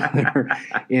Mayweather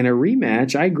in a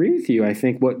rematch, I agree with you. I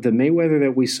think what the Mayweather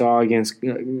that we saw against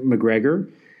McGregor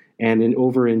and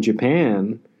over in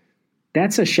Japan,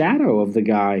 that's a shadow of the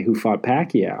guy who fought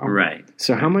Pacquiao. Right.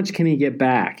 So how much can he get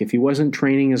back if he wasn't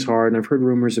training as hard? And I've heard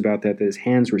rumors about that his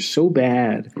hands were so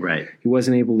bad. Right. He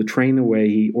wasn't able to train the way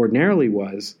he ordinarily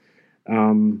was. Does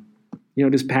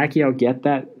Pacquiao get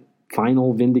that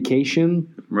final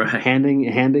vindication? Right.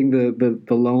 Handing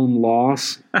the lone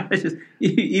loss.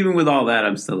 Even with all that,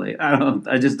 I'm still late.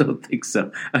 I just don't think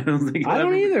so. I don't think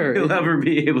he'll ever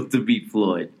be able to beat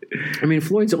Floyd. I mean,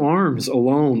 Floyd's arms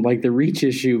alone, like the reach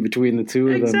issue between the two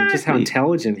of them, just how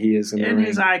intelligent he is in the ring.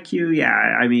 His IQ, yeah.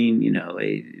 I mean,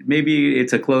 maybe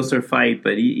it's a closer fight,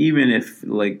 but even if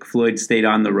Floyd stayed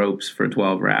on the ropes for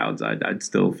 12 rounds, I'd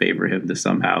still favor him to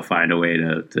somehow find a way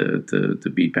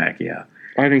to beat Pacquiao.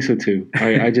 I think so too.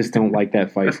 I just don't like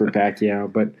that fight for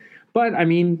Pacquiao, but I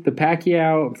mean, the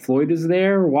Pacquiao, Floyd is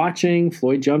there watching.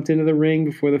 Floyd jumped into the ring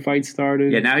before the fight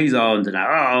started. Yeah, now he's all in denial.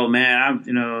 Oh man,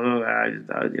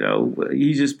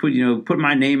 he just put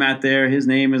my name out there. His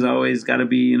name has always got to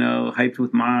be hyped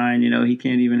with mine. He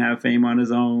can't even have fame on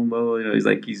his own. Well,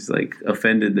 he's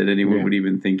offended that anyone would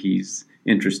even think he's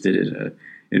interested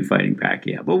in fighting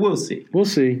Pacquiao. But we'll see. We'll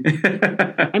see.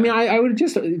 I mean, I would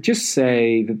just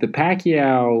say that the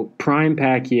Pacquiao, prime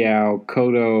Pacquiao,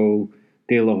 Cotto,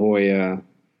 De La Hoya,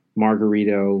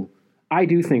 Margarito, I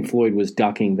do think Floyd was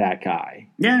ducking that guy.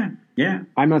 Yeah.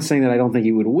 I'm not saying that I don't think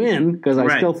he would win, because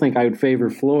I still think I would favor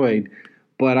Floyd,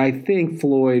 but I think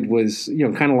Floyd was,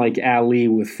 kind of like Ali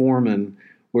with Foreman,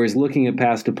 where he's looking at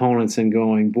past opponents and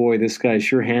going, boy, this guy's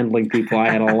sure handling people I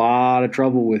had a lot of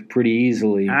trouble with pretty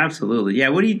easily. Absolutely. Yeah,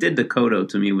 what he did to Cotto,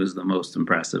 to me, was the most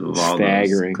impressive of all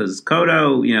Staggering. those. Because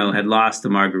Cotto, had lost to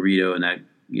Margarito in that,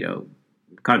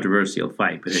 controversial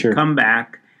fight, but had come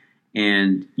back,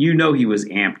 and he was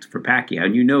amped for Pacquiao,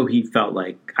 and he felt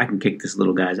like, I can kick this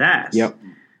little guy's ass. Yep.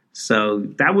 So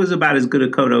that was about as good a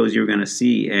Cotto as you were going to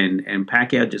see, and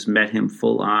Pacquiao just met him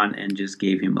full on and just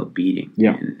gave him a beating.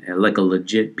 Yeah. Like a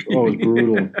legit beating. Oh, it was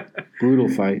brutal. Brutal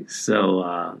fight.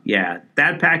 So,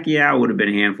 that Pacquiao would have been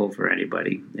a handful for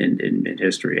anybody in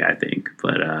history, I think.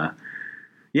 But,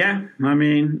 yeah, I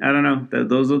mean, I don't know.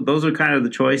 Those are kind of the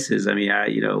choices. I mean,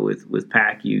 with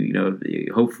Pac,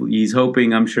 hopefully he's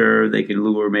hoping, I'm sure, they can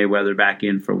lure Mayweather back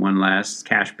in for one last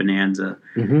cash bonanza.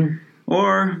 Mm-hmm.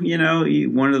 Or,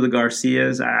 one of the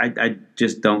Garcias. I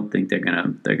just don't think they're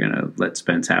gonna let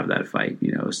Spence have that fight.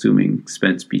 Assuming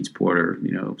Spence beats Porter.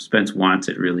 Spence wants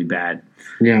it really bad.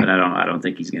 Yeah. But I don't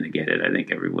think he's gonna get it. I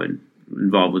think everyone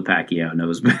involved with Pacquiao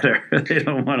knows better. They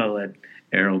don't want to let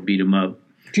Errol beat him up.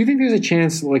 Do you think there's a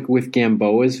chance, with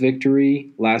Gamboa's victory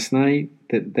last night,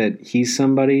 that he's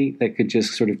somebody that could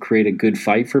just sort of create a good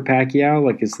fight for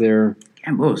Pacquiao? Is there...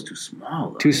 Gamboa's too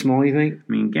small, though. Too small, you think?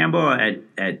 I mean, Gamboa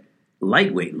at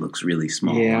lightweight looks really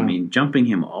small. Yeah. I mean, jumping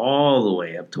him all the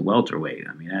way up to welterweight,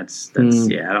 I mean, that's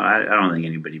yeah, I don't think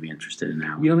anybody would be interested in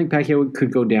that one. You don't think Pacquiao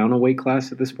could go down a weight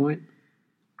class at this point?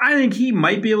 I think he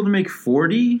might be able to make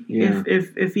 40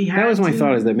 if he had to. That was my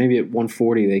thought, is that maybe at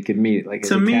 140 they could meet as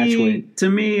a catch weight.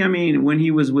 To me, I mean, when he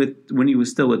was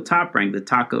still with Top Rank, the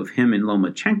talk of him and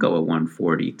Lomachenko at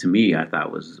 140, to me, I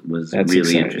thought was really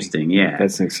exciting. Interesting. Yeah.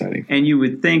 That's exciting. And you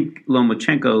would think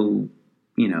Lomachenko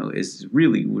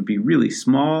would be really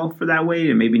small for that weight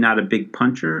and maybe not a big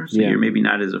puncher. So you're maybe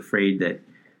not as afraid that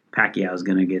Pacquiao is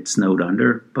going to get snowed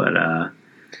under. But I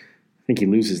think he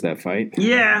loses that fight.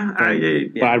 Yeah.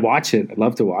 But I'd watch it. I'd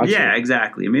love to watch it. Yeah,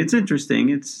 exactly. I mean, it's interesting.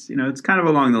 It's, it's kind of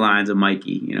along the lines of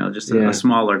Mikey, just a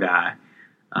smaller guy.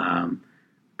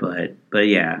 But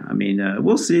yeah, I mean,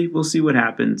 we'll see. We'll see what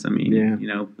happens. I mean,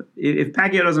 if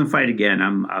Pacquiao doesn't fight again,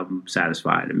 I'm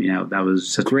satisfied. I mean, that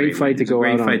was such a great fight to go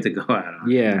out on.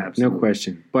 Yeah, absolutely. No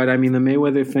question. But I mean, the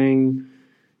Mayweather thing,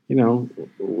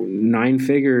 9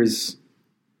 figures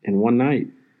in one night.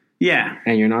 Yeah,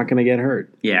 and you're not going to get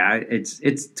hurt. Yeah,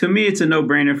 it's to me, it's a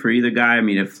no-brainer for either guy. I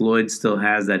mean, if Floyd still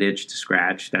has that itch to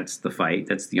scratch, that's the fight.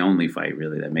 That's the only fight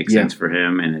really that makes sense for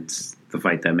him, and it's the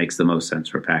fight that makes the most sense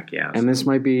for Pacquiao. And this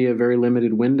might be a very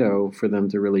limited window for them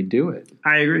to really do it.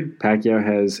 I agree. Pacquiao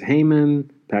has Heyman.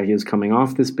 Pacquiao's coming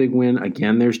off this big win.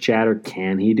 Again, there's chatter.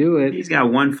 Can he do it? He's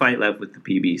got one fight left with the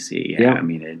PBC. Yeah. I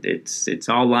mean, it's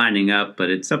all lining up, but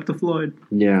it's up to Floyd.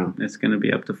 Yeah. It's going to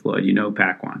be up to Floyd.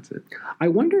 Pac wants it. I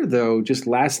wonder, though, just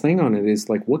last thing on it is,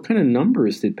 what kind of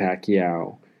numbers did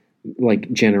Pacquiao,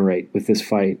 generate with this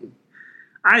fight?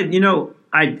 I've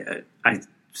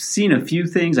seen a few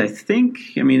things. I think,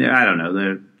 I don't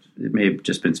know. It may have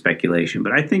just been speculation,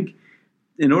 but I think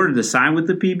in order to sign with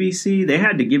the PBC, they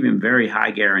had to give him very high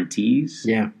guarantees.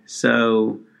 Yeah.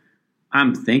 So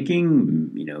I'm thinking,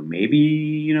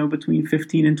 maybe, between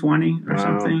 15 and 20 or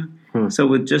something. Huh. So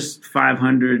with just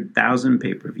 500,000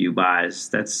 pay-per-view buys,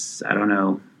 that's, I don't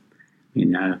know.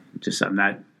 I'm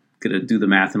not going to do the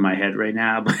math in my head right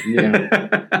now, but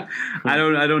I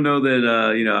don't know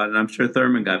that, and I'm sure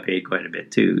Thurman got paid quite a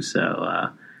bit too. So,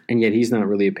 and yet he's not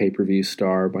really a pay-per-view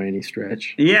star by any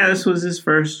stretch. Yeah, this was his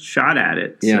first shot at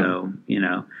it. Yeah. So,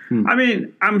 I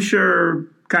mean, I'm sure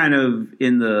kind of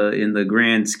in the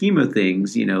grand scheme of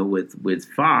things, with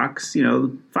Fox,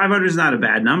 500 is not a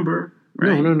bad number,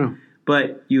 right? No.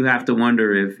 But you have to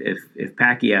wonder if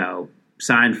Pacquiao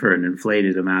signed for an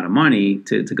inflated amount of money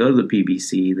to go to the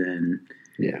PBC, then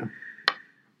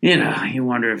you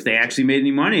wonder if they actually made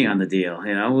any money on the deal.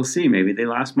 We'll see. Maybe they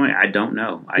lost money. I don't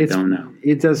know.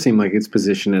 It does seem like it's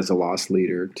positioned as a loss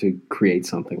leader to create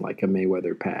something like a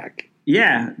Mayweather Pac.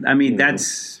 Yeah, I mean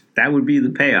that would be the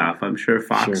payoff. I'm sure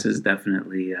Fox is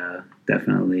definitely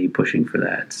pushing for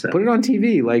that. So put it on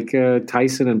TV like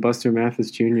Tyson and Buster Mathis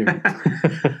Jr.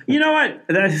 You know what?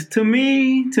 To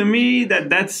me,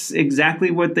 that's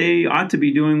exactly what they ought to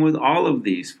be doing with all of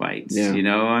these fights. Yeah.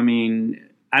 I mean,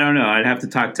 I don't know. I'd have to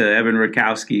talk to Evan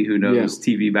Rakowski, who knows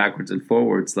TV backwards and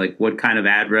forwards. Like, what kind of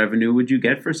ad revenue would you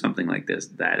get for something like this?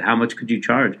 How much could you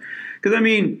charge? Because, I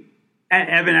mean,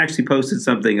 Evan actually posted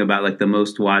something about, the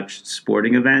most watched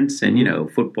sporting events. And,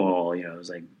 football, it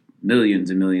was, millions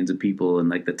and millions of people.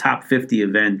 And, the top 50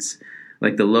 events,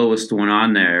 the lowest one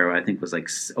on there, I think, was,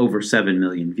 over 7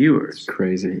 million viewers. It's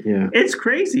crazy, yeah. It's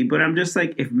crazy, but I'm just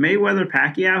if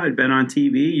Mayweather-Pacquiao had been on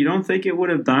TV, you don't think it would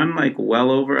have done,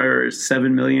 well over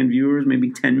 7 million viewers,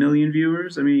 maybe 10 million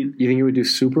viewers? I mean... You think it would do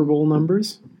Super Bowl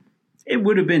numbers? It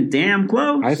would have been damn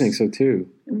close. I think so, too.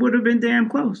 It would have been damn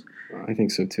close. I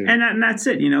think so, too. And that's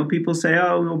it. People say,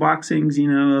 boxing's,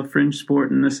 a fringe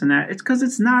sport and this and that. It's because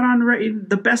it's not on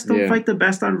the best don't fight the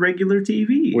best on regular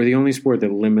TV. We're the only sport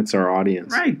that limits our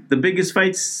audience. Right. The biggest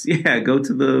fights, go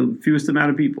to the fewest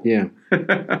amount of people. Yeah.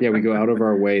 Yeah, we go out of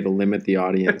our way to limit the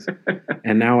audience.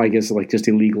 And now I guess just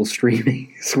illegal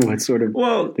streaming is what sort of...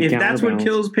 Well, if that's what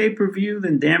kills pay-per-view,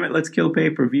 then damn it, let's kill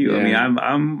pay-per-view. Yeah. I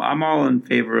mean, I'm all in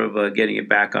favor of getting it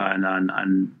back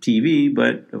on TV,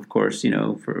 but of course,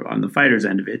 on the fighters'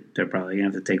 end of it, they're probably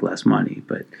going to have to take less money.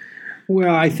 But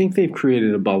well, I think they've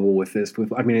created a bubble with this.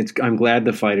 I'm glad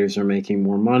the fighters are making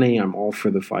more money. I'm all for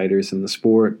the fighters in the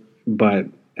sport, but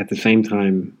at the same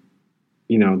time,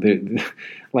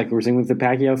 like we're saying with the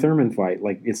Pacquiao-Thurman fight,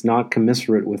 it's not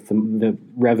commensurate with the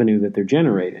revenue that they're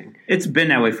generating. It's been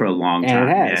that way for a long time. And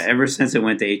it has. Yeah, ever since it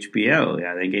went to HBO.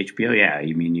 I think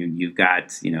HBO, you've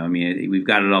got, we've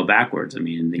got it all backwards. I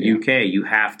mean, in the UK, you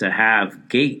have to have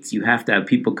gates. You have to have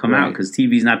people come out because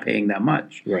TV's not paying that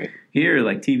much. Right. Here,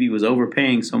 TV was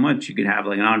overpaying so much, you could have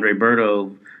an Andre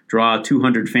Berto draw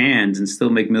 200 fans and still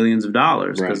make millions of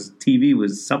dollars because TV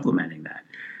was supplementing that.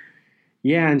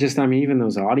 Yeah, and even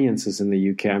those audiences in the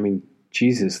UK,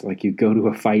 Jesus, you go to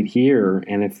a fight here,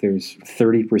 and if there's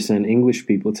 30% English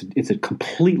people, it's a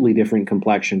completely different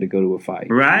complexion to go to a fight.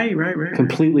 Right.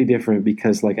 Completely different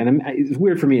because, and it's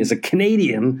weird for me as a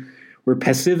Canadian, where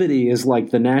passivity is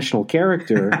the national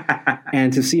character,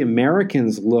 and to see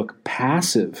Americans look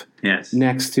passive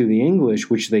next to the English,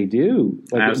 which they do.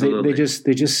 Absolutely.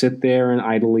 They just sit there and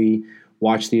idly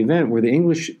watch the event, where the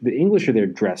English are there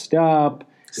dressed up.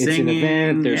 It's an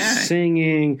event. They're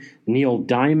singing. Neil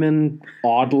Diamond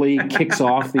oddly kicks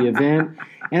off the event.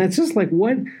 And it's just like,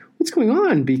 what's going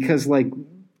on? Because, like,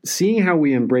 seeing how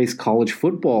we embrace college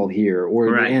football here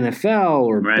or the NFL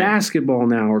or basketball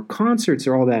now or concerts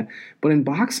or all that. But in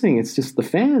boxing, it's just the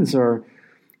fans are,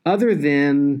 other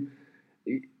than,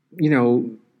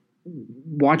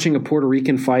 watching a Puerto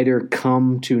Rican fighter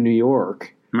come to New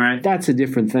York. Right. That's a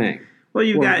different thing. Well,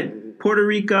 you've got Puerto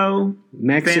Rico,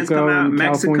 Mexico, fans come out,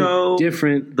 Mexico,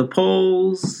 different. The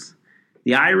Poles,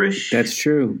 the Irish. That's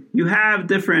true. You have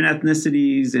different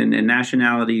ethnicities and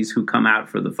nationalities who come out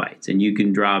for the fights, and you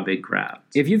can draw big crowds.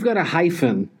 If you've got a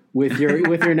hyphen with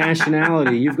your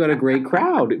nationality, you've got a great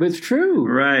crowd. It's true.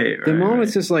 Right. The moment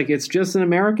it's just like it's just an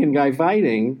American guy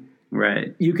fighting.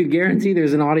 Right. You could guarantee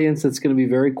there's an audience that's going to be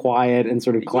very quiet and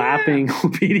sort of clapping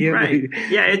obediently. Right.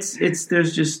 Yeah,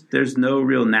 there's no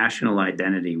real national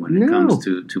identity when it comes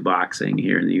to boxing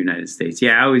here in the United States.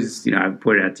 Yeah, I always, I've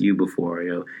pointed out to you before,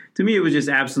 to me it was just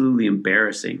absolutely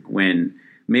embarrassing when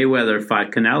Mayweather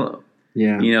fought Canelo.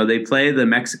 Yeah. They play the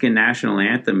Mexican national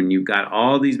anthem and you've got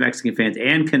all these Mexican fans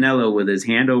and Canelo with his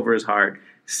hand over his heart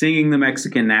singing the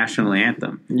Mexican national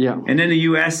anthem. Yeah. And then the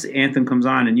U.S. anthem comes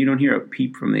on and you don't hear a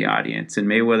peep from the audience. And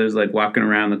Mayweather's like walking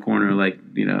around the corner like,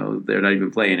 they're not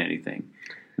even playing anything.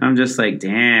 And I'm just like,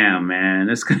 damn, man,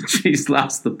 this country's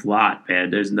lost the plot, man.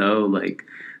 There's no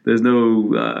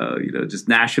just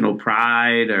national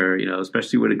pride or,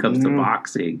 especially when it comes to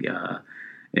boxing.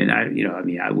 And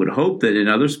I would hope that in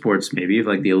other sports, maybe if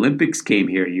like the Olympics came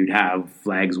here, you'd have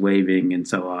flags waving and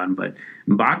so on. But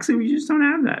in boxing, we just don't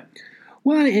have that.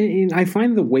 Well, and I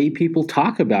find the way people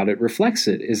talk about it reflects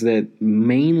it, is that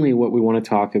mainly what we want to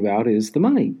talk about is the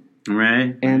money.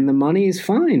 Right. And the money is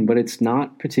fine, but it's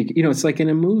not particular. It's like in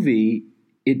a movie,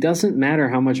 it doesn't matter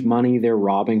how much money they're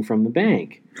robbing from the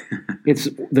bank. It's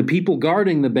the people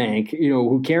guarding the bank,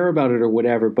 who care about it or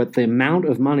whatever, but the amount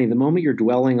of money, the moment you're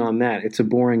dwelling on that, it's a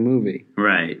boring movie.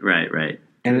 Right.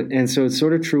 And so it's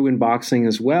sort of true in boxing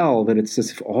as well, that it's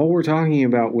just, if all we're talking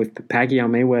about with Pacquiao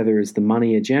Mayweather is the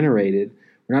money it generated,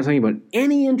 we're not talking about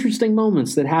any interesting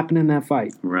moments that happen in that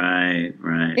fight. Right.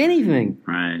 Anything.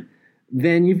 Right.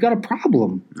 Then you've got a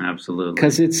problem. Absolutely.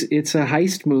 Because it's a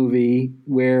heist movie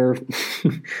where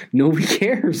nobody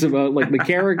cares about like the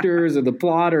characters or the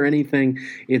plot or anything.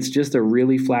 It's just a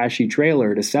really flashy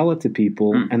trailer to sell it to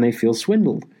people, and they feel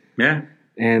swindled. Yeah.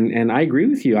 And I agree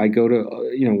with you. I go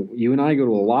to, you and I go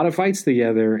to a lot of fights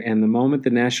together, and the moment the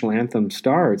national anthem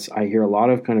starts, I hear a lot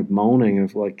of kind of moaning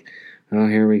of like, oh,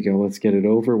 here we go, let's get it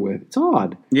over with. It's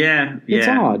odd. Yeah. It's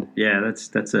odd. Yeah,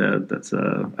 that's a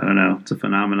I don't know, it's a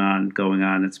phenomenon going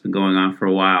on. It's been going on for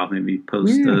a while, maybe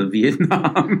post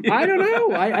Vietnam. I don't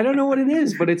know. I don't know what it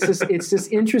is, but it's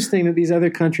just interesting that these other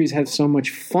countries have so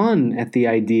much fun at the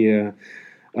idea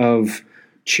of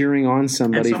cheering on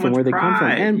somebody from where they come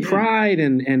from, and pride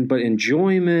but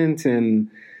enjoyment, and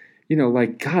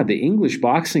God, the English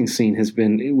boxing scene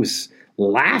was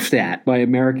laughed at by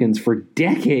Americans for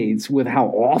decades with how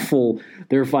awful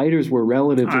their fighters were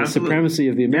relative to the supremacy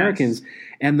of the Americans. Yes.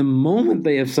 And the moment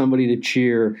they have somebody to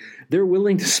cheer, they're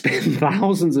willing to spend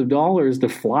thousands of dollars to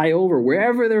fly over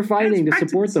wherever they're fighting to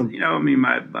support them.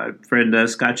 My friend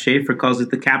Scott Schaefer calls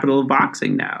it the capital of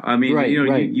boxing now.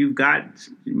 You've got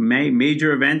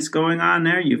major events going on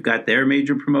there. You've got their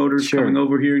major promoters coming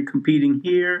over here and competing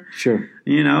here. Sure.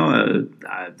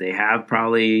 They have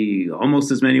probably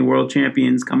almost as many world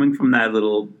champions coming from that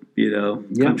little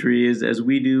country as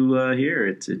we do here.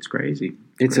 It's crazy.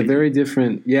 It's a very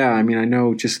different. Yeah, I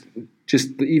know just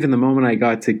even the moment I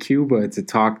got to Cuba to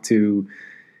talk to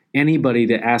anybody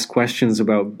to ask questions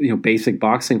about basic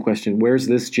boxing question. Where's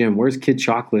this gym? Where's Kid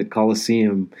Chocolate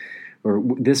Coliseum? Or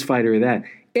this fighter or that.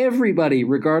 Everybody,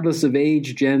 regardless of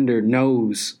age, gender,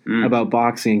 knows about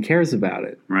boxing and cares about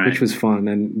it, which was fun.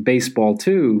 And baseball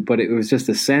too, but it was just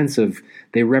a sense of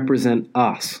they represent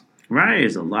us. Right,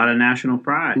 there's a lot of national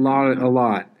pride. A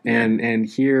lot. And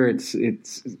here it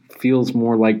feels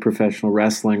more like professional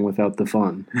wrestling without the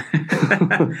fun.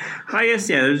 I guess,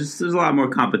 there's a lot more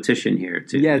competition here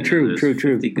too. Yeah, true.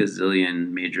 50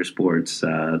 gazillion major sports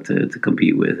to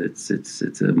compete with.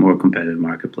 It's a more competitive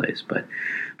marketplace. But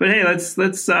hey, let's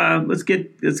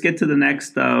get to the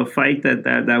next fight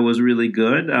that was really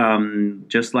good.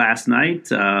 Just last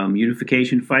night,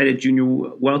 unification fight at junior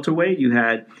welterweight. You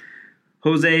had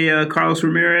Jose Carlos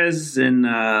Ramirez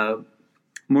and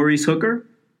Maurice Hooker.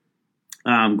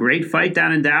 Great fight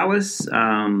down in Dallas.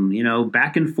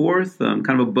 Back and forth. Kind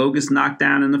of a bogus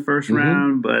knockdown in the first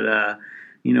round, but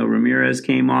Ramirez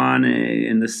came on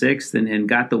in the sixth and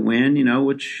got the win.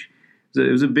 Which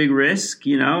it was a big risk,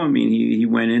 you know. I mean, he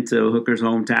went into Hooker's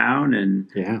hometown,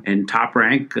 and Top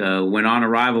Rank went on a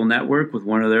rival network with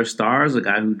one of their stars, a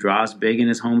guy who draws big in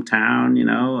his hometown, you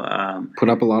know. Put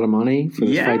up a lot of money for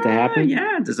this fight to happen.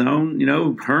 Yeah, DAZN, you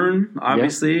know, Hearn,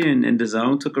 obviously, and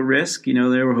DAZN took a risk. You know,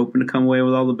 they were hoping to come away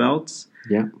with all the belts.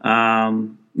 Yeah.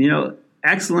 You know,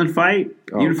 excellent fight.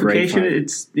 Unification. Great fight.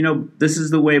 It's, you know, this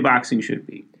is the way boxing should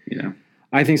be, you know.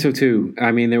 I think so too.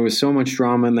 I mean, there was so much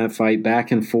drama in that fight,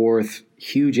 back and forth,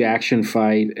 huge action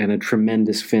fight, and a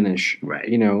tremendous finish. Right.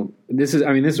 You know, this is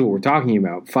what we're talking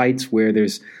about. Fights where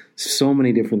there's so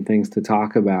many different things to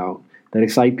talk about that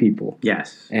excite people.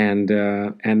 Yes. And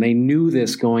they knew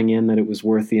this going in, that it was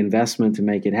worth the investment to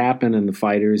make it happen, and the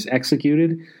fighters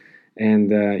executed.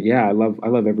 And I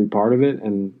love every part of it,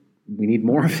 and we need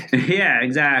more of it. Yeah,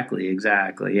 exactly.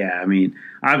 Yeah, I mean,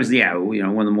 obviously, you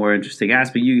know, one of the more interesting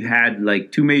aspects, you had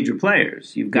like two major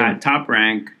players. You've got Top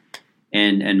Rank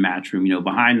and Matchroom, you know,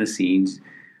 behind the scenes,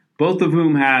 both of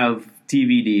whom have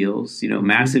TV deals, you know,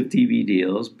 massive TV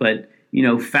deals, but, you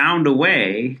know, found a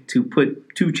way to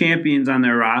put two champions on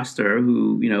their roster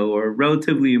who, you know, are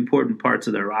relatively important parts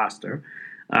of their roster,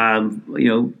 you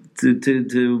know,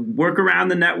 to work around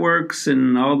the networks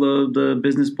and all the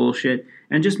business bullshit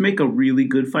and just make a really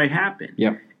good fight happen.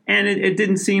 Yep. And it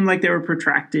didn't seem like there were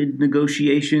protracted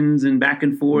negotiations and back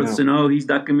and forths and, he's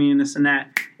ducking me and this and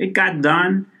that. It got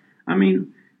done. I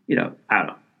mean, you know, I don't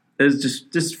know. It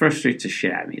just frustrates the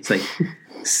shit out of me. It's like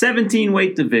 17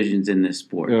 weight divisions in this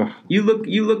sport. Ugh. You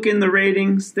look in the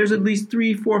ratings, there's at least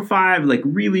 3, 4, 5 like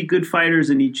really good fighters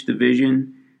in each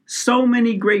division. So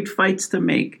many great fights to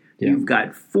make. Yeah. You've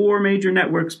got 4 major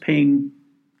networks paying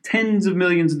tens of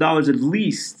millions of dollars at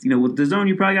least. You know, with DAZN,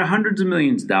 you probably got hundreds of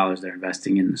millions of dollars they're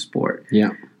investing in the sport.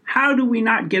 Yeah. How do we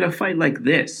not get a fight like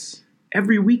this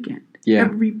every weekend? Yeah.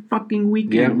 Every fucking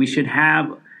weekend we should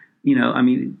have, you know, I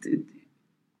mean,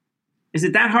 is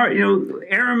it that hard? You know,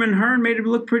 Arum and Hearn made it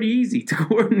look pretty easy to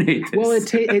coordinate this. Well, it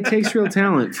takes real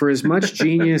talent. For as much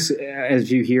genius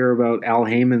as you hear about Al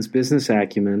Heyman's business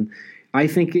acumen, I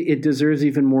think it deserves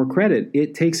even more credit.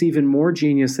 It takes even more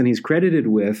genius than he's credited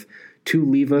with to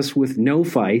leave us with no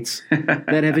fights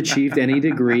that have achieved any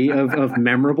degree of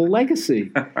memorable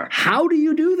legacy. How do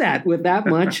you do that with that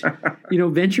much, you know,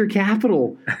 venture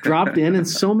capital dropped in and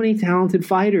so many talented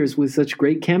fighters with such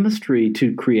great chemistry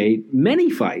to create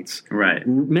many fights, right?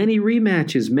 Many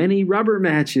rematches, many rubber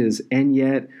matches, and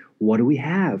yet what do we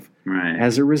have? Right.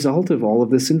 As a result of all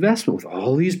of this investment, with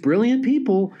all these brilliant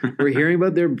people, we're hearing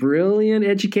about their brilliant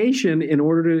education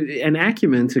and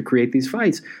acumen to create these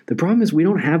fights. The problem is we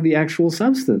don't have the actual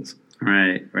substance.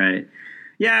 Right.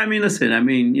 Yeah, I mean, listen, I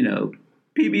mean, you know,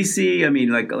 PBC, I mean,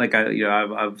 like I, you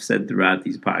know, I've said throughout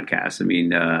these podcasts, I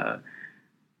mean,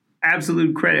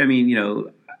 absolute credit. I mean, you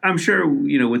know, I'm sure,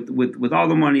 you know, with all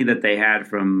the money that they had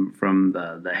from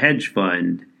the hedge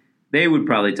fund, they would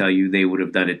probably tell you they would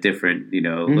have done it different, you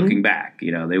know, looking back.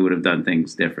 You know, they would have done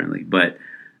things differently. But,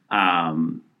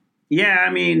 yeah, I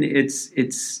mean,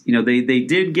 it's you know, they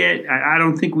did get – I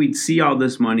don't think we'd see all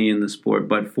this money in the sport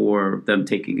but for them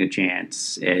taking a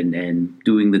chance and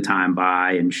doing the time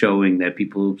by and showing that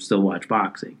people still watch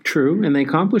boxing. True, and they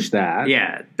accomplished that.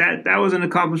 Yeah, that was an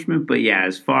accomplishment. But, yeah,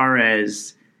 as far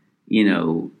as, you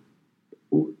know,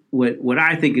 what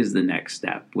I think is the next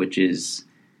step, which is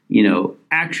 – you know,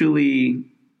 actually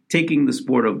taking the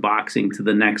sport of boxing to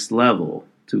the next level,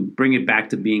 to bring it back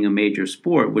to being a major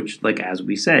sport, which, like, as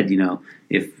we said, you know,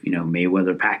 if, you know,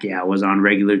 Mayweather Pacquiao was on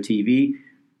regular TV,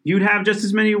 you'd have just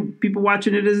as many people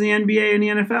watching it as the NBA and the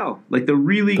NFL. Like the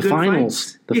really good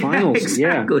finals. Fights. The finals,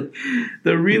 exactly. Yeah.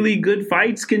 The really good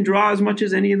fights can draw as much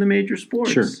as any of the major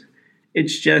sports. Sure.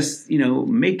 It's just, you know,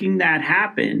 making that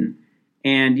happen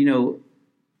and, you know,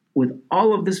 with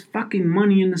all of this fucking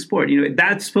money in the sport, you know,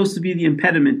 that's supposed to be the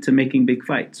impediment to making big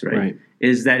fights, right?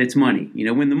 Is that it's money. You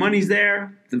know, when the money's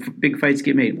there, the big fights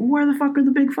get made. Well, where the fuck are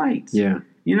the big fights? Yeah.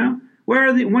 You know, where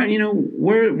are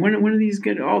when are these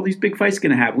all these big fights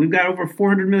going to happen? We've got over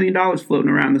 $400 million floating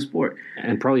around the sport,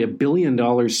 and probably $1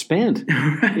 billion spent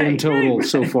in total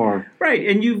so far. Right,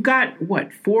 and you've got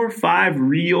what 4 or 5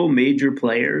 real major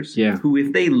players, who,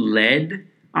 if they led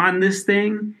on this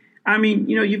thing. I mean,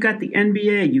 you know, you've got the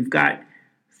NBA, you've got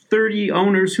 30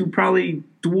 owners who probably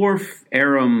dwarf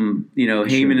Arum, you know,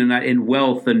 Heyman in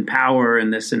wealth and power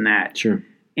and this and that. Sure.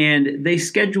 And they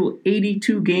schedule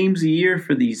 82 games a year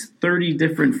for these 30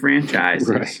 different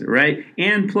franchises, right?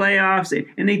 And playoffs,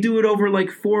 and they do it over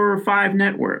like 4 or 5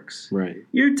 networks. Right.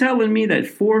 You're telling me that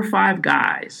 4 or 5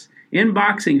 guys in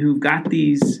boxing who've got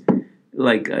these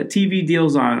like TV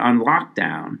deals on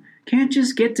lockdown can't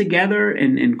just get together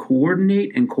and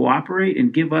coordinate and cooperate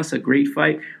and give us a great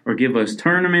fight or give us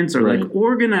tournaments or like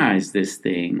organize this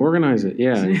thing. Organize it,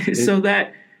 yeah. So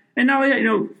that, and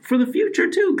now, for the future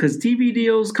too, because TV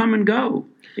deals come and go.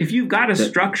 If you've got a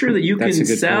structure that you can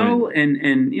sell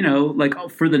and like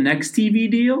for the next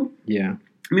TV deal. Yeah.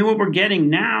 I mean, what we're getting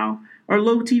now are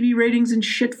low TV ratings and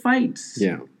shit fights.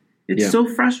 Yeah. It's so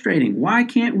frustrating. Why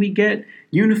can't we get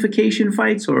unification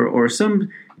fights or some,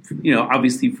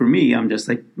 obviously for me, I'm just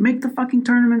like, make the fucking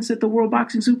tournaments that the World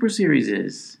Boxing Super Series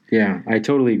is. Yeah, I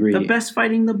totally agree. The best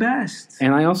fighting the best.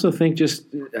 And I also think just,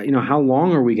 how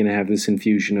long are we going to have this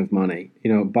infusion of money?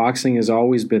 Boxing has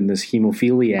always been this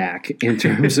hemophiliac in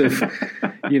terms of,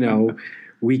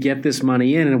 we get this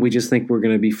money in and we just think we're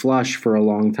going to be flush for a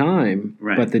long time.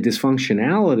 Right. But the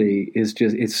dysfunctionality is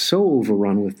it's so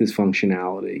overrun with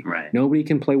dysfunctionality. Right. Nobody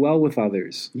can play well with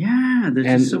others. Yeah, there's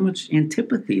just so much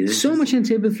antipathy. There's so much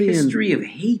antipathy. History of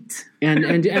hate.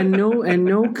 And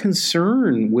no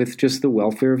concern with just the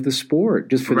welfare of the sport,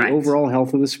 just for the overall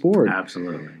health of the sport.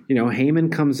 Absolutely.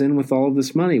 Heyman comes in with all of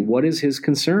this money. What is his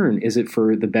concern? Is it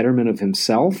for the betterment of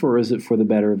himself or is it for the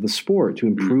better of the sport, to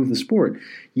improve the sport?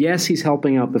 Yes, he's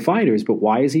helping out the fighters, but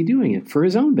why is he doing it? For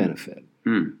his own benefit.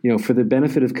 For the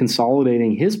benefit of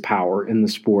consolidating his power in the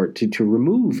sport to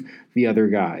remove the other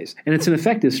guys. And it's an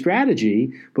effective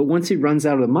strategy, but once he runs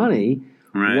out of money,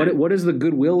 what is the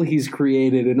goodwill he's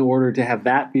created in order to have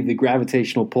that be the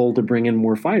gravitational pull to bring in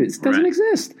more fighters? It doesn't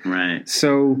exist. Right.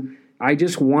 So I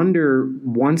just wonder,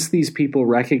 once these people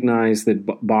recognize that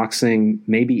boxing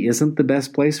maybe isn't the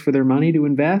best place for their money to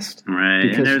invest. Right.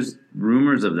 And there's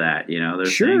rumors of that. They're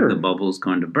saying the bubble's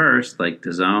going to burst, like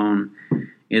DAZN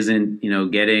isn't,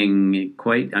 getting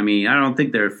quite, I don't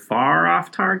think they're far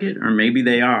off target, or maybe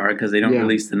they are because they don't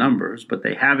release the numbers, but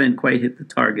they haven't quite hit the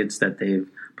targets that they've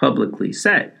publicly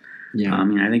set. Yeah.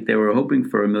 I think they were hoping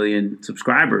for 1 million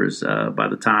subscribers by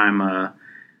the time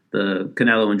the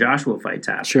Canelo and Joshua fights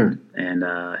happened. Sure. And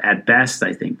at best,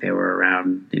 I think they were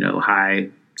around, high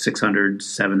 600,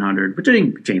 700, which I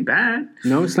think ain't bad.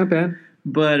 No, it's not bad.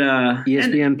 But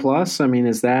ESPN Plus,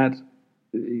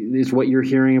 is what you're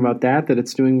hearing about that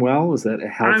it's doing well? Is that a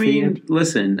healthy?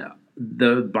 Listen,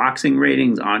 the boxing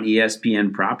ratings on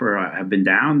ESPN proper have been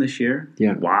down this year.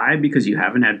 Yeah. Why? Because you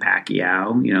haven't had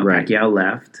Pacquiao. Pacquiao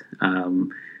left.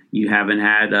 You haven't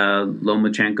had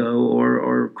Lomachenko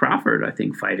or Crawford, I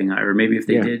think, fighting. Or maybe if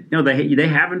they did. No, they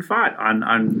haven't fought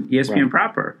on ESPN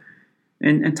proper.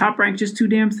 And Top Rank's just too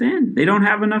damn thin. They don't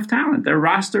have enough talent. Their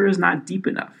roster is not deep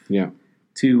enough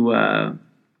to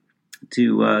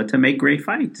make great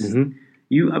fights.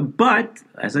 Mm-hmm. But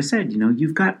as I said,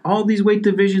 you've got all these weight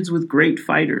divisions with great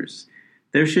fighters.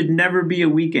 There should never be a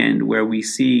weekend where we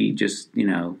see just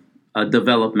a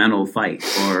developmental fight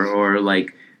or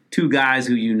like two guys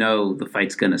who the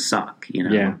fight's gonna suck.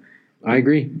 Yeah, I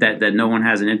agree that no one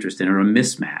has an interest in, or a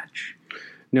mismatch.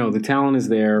 No, the talent is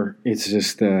there. It's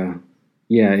just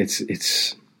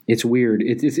it's weird.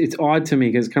 It's odd to me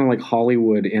because it's kind of like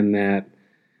Hollywood in that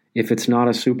if it's not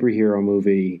a superhero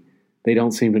movie, they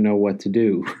don't seem to know what to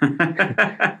do.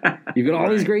 You've got all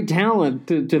these great talent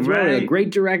to throw at, great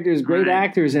directors, great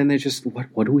actors, and they're just,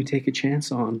 what do we take a chance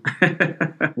on?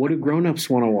 What do grown-ups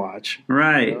want to watch?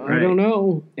 Right. I don't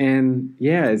know. And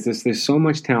it's just, there's so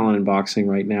much talent in boxing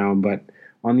right now, but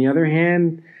on the other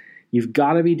hand, you've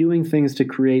got to be doing things to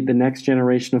create the next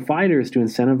generation of fighters to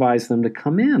incentivize them to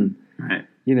come in. Right.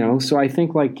 So I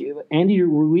think like Andy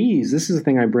Ruiz, this is the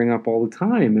thing I bring up all the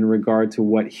time in regard to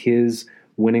what his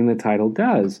winning the title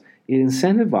does. It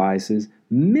incentivizes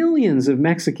millions of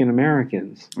Mexican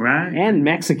Americans and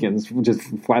Mexicans, just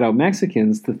flat out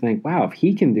Mexicans, to think, wow, if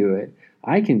he can do it,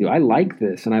 I can do it. I like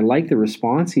this, and I like the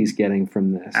response he's getting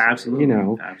from this. Absolutely.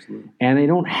 Absolutely. And they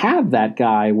don't have that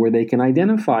guy where they can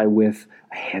identify with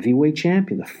a heavyweight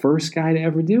champion, the first guy to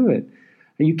ever do it.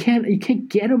 You can't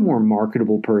get a more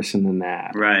marketable person than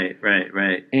that. Right.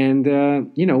 And,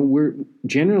 we're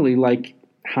generally like,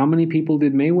 how many people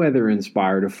did Mayweather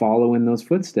inspire to follow in those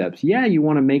footsteps? Yeah, you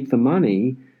want to make the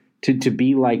money to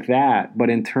be like that. But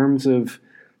in terms of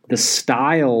the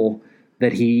style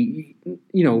that he,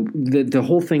 the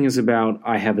whole thing is about,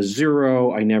 I have a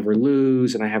zero, I never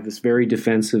lose, and I have this very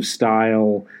defensive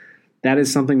style. That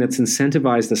is something that's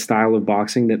incentivized a style of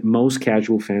boxing that most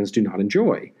casual fans do not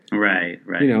enjoy. Right.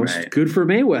 It's good for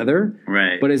Mayweather.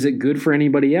 Right. But is it good for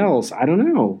anybody else? I don't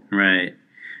know. Right.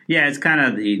 Yeah, it's kind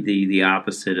of the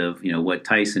opposite of what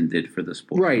Tyson did for the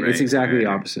sport. Right, it's exactly the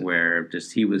opposite. Where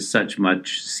just he was such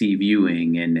much see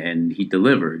viewing and he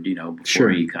delivered, before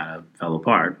he kind of fell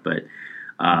apart. But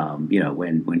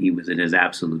when he was in his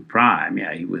absolute prime,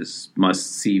 he was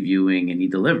must see viewing and he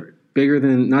delivered. bigger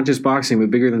than not just boxing, but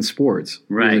bigger than sports.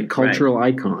 Right. He's a cultural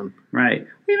icon. Right.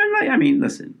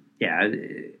 Listen,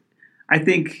 I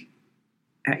think,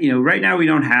 right now we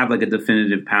don't have like a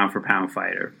definitive pound for pound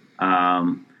fighter.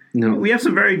 No. We have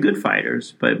some very good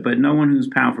fighters, but no one who's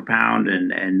pound for pound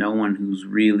and no one who's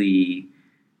really,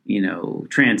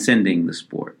 transcending the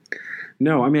sport.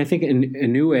 No, I think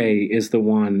Inoue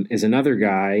is another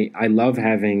guy. I love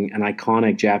having an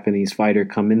iconic Japanese fighter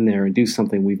come in there and do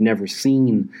something we've never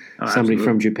seen somebody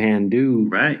from Japan do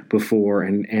before,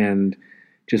 and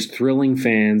just thrilling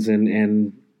fans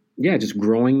and just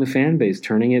growing the fan base,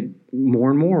 turning it more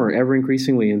and more, ever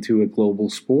increasingly into a global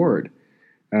sport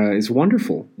is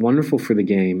wonderful for the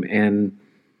game. And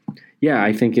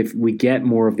I think if we get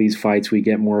more of these fights, we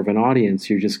get more of an audience.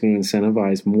 You're just going to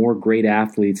incentivize more great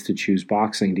athletes to choose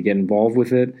boxing, to get involved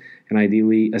with it, and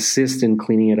ideally assist in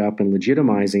cleaning it up and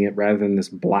legitimizing it rather than this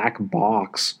black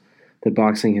box that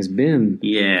boxing has been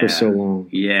for so long.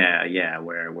 Yeah.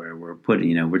 Where we're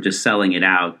putting, we're just selling it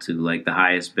out to like the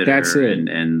highest bidder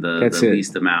and the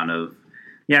least amount of,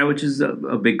 which is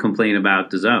a big complaint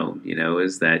about DAZN,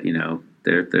 is that,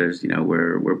 there's,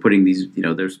 we're putting these,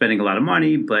 they're spending a lot of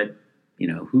money, but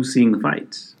who's seeing the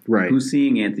fights? Right. Who's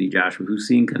seeing Anthony Joshua? Who's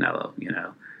seeing Canelo?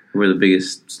 Who are the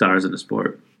biggest stars in the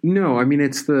sport? No,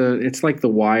 it's like The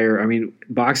Wire.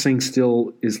 Boxing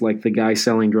still is like the guy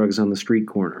selling drugs on the street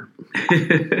corner.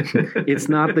 It's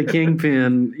not the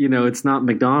kingpin, it's not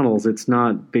McDonald's. It's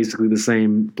not basically the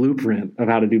same blueprint of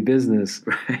how to do business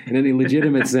in any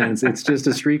legitimate sense. It's just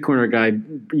a street corner guy,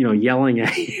 yelling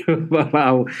at you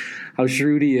about how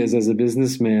shrewd he is as a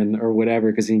businessman or whatever,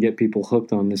 because he can get people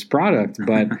hooked on this product.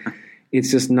 But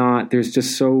it's just not, there's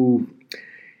just so...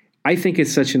 I think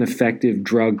it's such an effective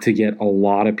drug to get a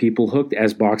lot of people hooked,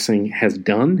 as boxing has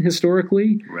done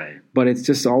historically. Right. But it's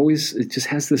just it just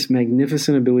has this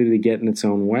magnificent ability to get in its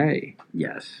own way.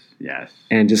 Yes.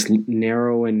 And just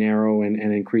narrow and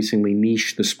increasingly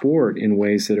niche the sport in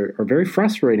ways that are very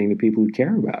frustrating to people who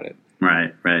care about it.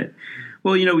 Right.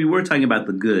 Well, we were talking about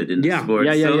the good in the sport.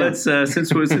 So let's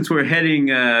since we're heading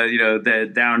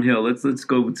downhill, let's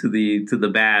go to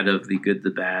the bad of the good,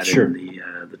 the bad, and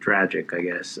the tragic, I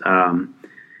guess. To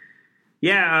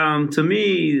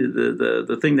me,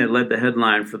 the thing that led the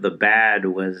headline for the bad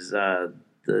was the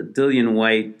Dillian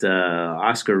Whyte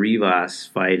Oscar Rivas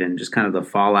fight, and just kind of the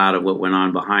fallout of what went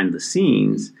on behind the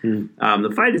scenes.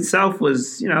 The fight itself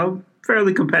was,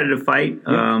 fairly competitive fight.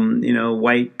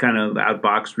 Whyte kind of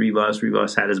outboxed Rivas.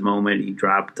 Rivas had his moment. He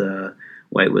dropped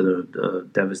Whyte with a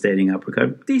devastating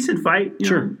uppercut. Decent fight.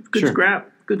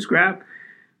 Good scrap.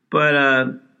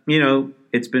 But,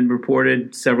 it's been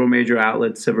reported, several major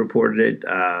outlets have reported it,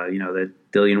 that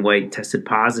Dillian Whyte tested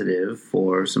positive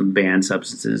for some banned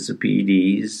substances,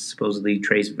 PEDs, supposedly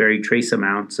very trace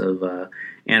amounts of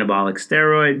anabolic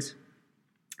steroids.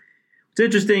 It's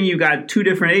interesting, you've got two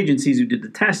different agencies who did the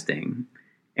testing,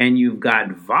 and you've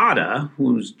got VADA,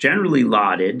 who's generally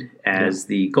lauded as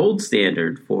the gold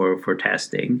standard for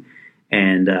testing.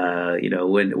 And,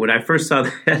 when I first saw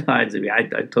the headlines, I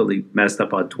totally messed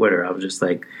up on Twitter. I was just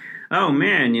like, oh,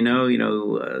 man,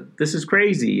 this is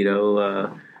crazy,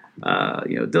 Dillian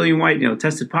Whyte,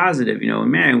 tested positive,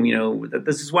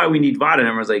 this is why we need VADA. And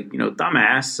I was like,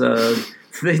 dumbass,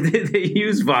 they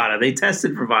use VADA. They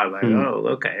tested for VADA. Like, oh,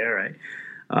 okay, all right.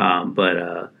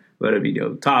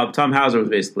 But Tom Hauser was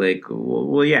basically like,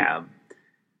 well, yeah,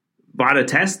 VADA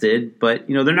tested, but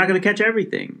they're not going to catch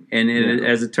everything. And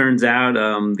as it turns out,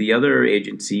 the other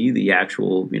agency, the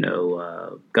actual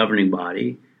governing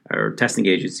body or testing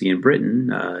agency in Britain,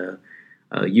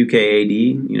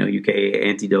 UKAD, UK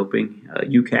anti-doping,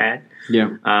 UCAD,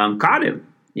 caught him.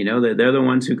 They're the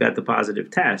ones who got the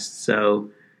positive test. So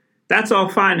that's all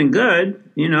fine and good.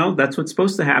 That's what's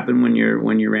supposed to happen when you're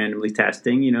randomly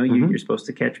testing. You're supposed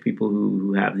to catch people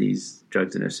who have these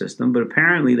drugs in their system. But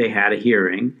apparently they had a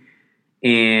hearing,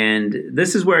 and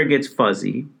this is where it gets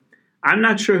fuzzy. I'm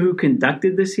not sure who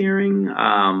conducted this hearing.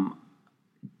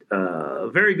 A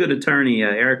very good attorney,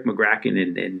 Eric McGracken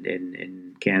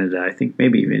in Canada. I think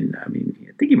maybe even, I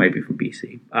think he might be from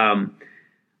BC.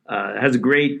 Has a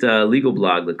great legal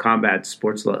blog, the Combat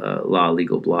Sports Law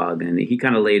legal blog, and he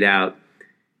kind of laid out,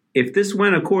 if this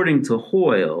went according to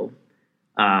Hoyle,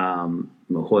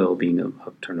 Hoyle being a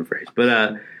turn of phrase,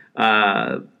 but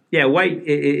Whyte,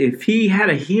 if he had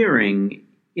a hearing,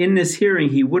 in this hearing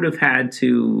he would have had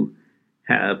to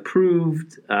have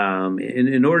proved,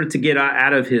 in order to get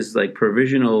out of his like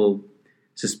provisional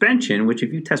suspension, which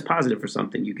if you test positive for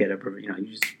something, you get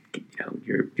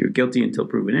you're guilty until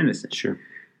proven innocent. Sure.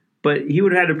 But he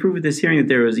would have had to prove at this hearing that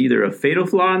there was either a fatal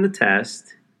flaw in the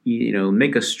test,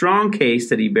 make a strong case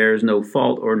that he bears no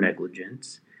fault or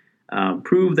negligence,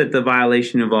 proved that the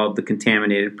violation involved the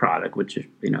contaminated product, which,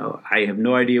 I have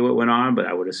no idea what went on, but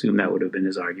I would assume that would have been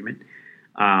his argument.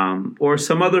 Or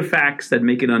some other facts that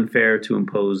make it unfair to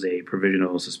impose a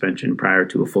provisional suspension prior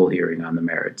to a full hearing on the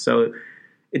merits. So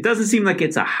it doesn't seem like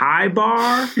it's a high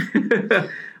bar,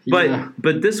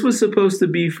 but this was supposed to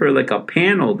be for like a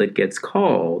panel that gets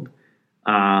called.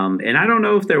 And I don't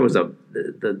know if there was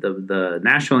the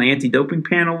National Anti-Doping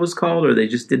Panel was called, or they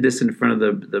just did this in front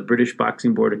of the British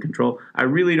Boxing Board of Control. I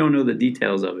really don't know the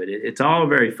details of it. It's all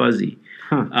very fuzzy.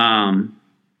 But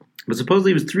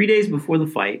supposedly it was 3 days before the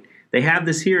fight. They have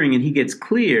this hearing and he gets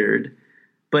cleared,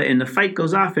 and the fight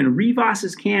goes off and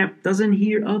Rivas's camp doesn't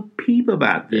hear a peep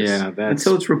about this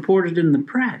until it's reported in the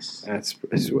press. As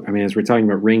we're talking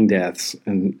about ring deaths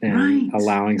and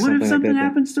allowing something like that. What if something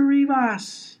happens to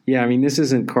Rivas? Yeah, this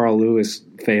isn't Carl Lewis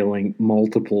failing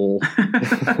multiple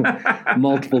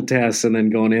tests and then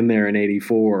going in there in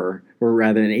 84, or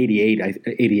rather in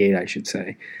 88, I should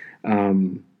say.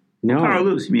 No. Carl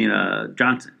Lewis, you mean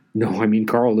Johnson? No,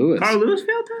 Carl Lewis. Carl Lewis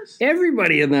failed tests?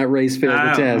 Everybody in that race failed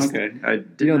the test. Okay.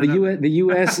 The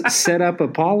U.S. set up a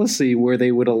policy where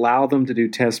they would allow them to do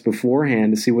tests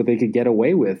beforehand to see what they could get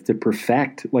away with, to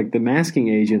perfect like the masking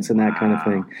agents and that kind of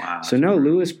thing. Wow, so no,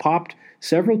 Lewis popped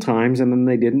several times, and then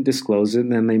they didn't disclose it,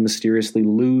 and then they mysteriously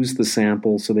lose the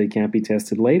sample so they can't be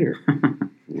tested later.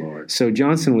 Lord. So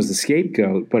Johnson was the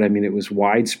scapegoat, but it was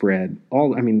widespread.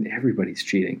 Everybody's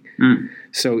cheating.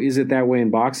 So is it that way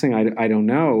in boxing? I don't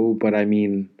know, but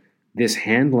this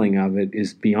handling of it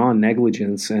is beyond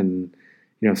negligence, and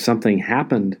if something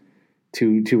happened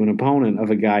to an opponent of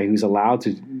a guy who's allowed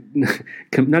to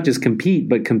not just compete,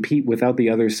 but compete without the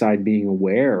other side being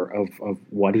aware of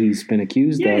what he's been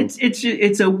accused of.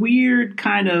 It's a weird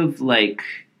kind of like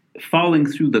falling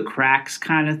through the cracks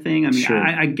kind of thing. Sure.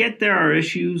 I get there are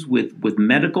issues with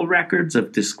medical records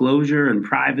of disclosure and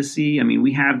privacy.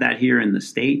 We have that here in the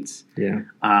States. Yeah.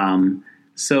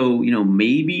 So,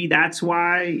 maybe that's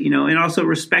why, and also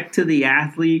respect to the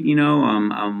athlete,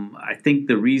 I think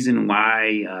the reason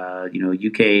why,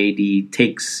 UKAD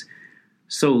takes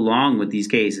so long with these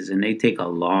cases, and they take a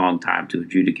long time to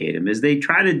adjudicate them, is they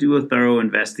try to do a thorough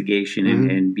investigation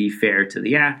and be fair to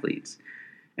the athletes.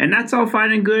 And that's all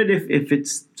fine and good if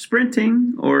it's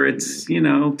sprinting or it's,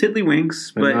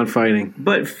 tiddlywinks. But not fighting.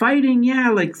 But fighting,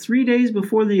 like 3 days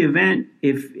before the event,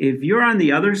 if you're on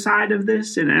the other side of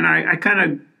this, and I kind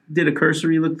of did a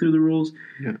cursory look through the rules,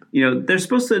 they're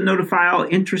supposed to notify all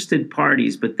interested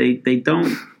parties, but they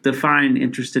don't define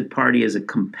interested party as a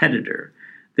competitor.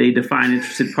 They define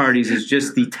interested parties as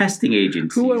just the testing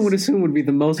agencies. Who I would assume would be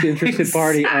the most interested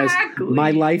party, as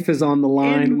my life is on the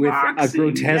line with a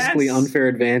grotesquely unfair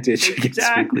advantage.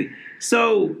 Exactly.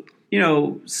 So,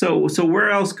 so where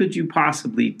else could you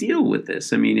possibly deal with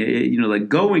this? Like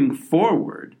going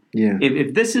forward,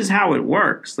 if this is how it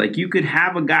works, like you could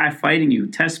have a guy fighting you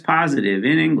test positive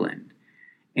in England,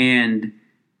 and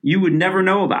you would never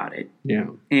know about it. Yeah.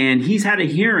 And he's had a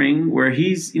hearing where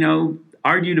he's,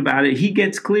 argued about it. He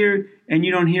gets cleared, and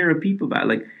you don't hear a peep about it.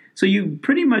 Like, so you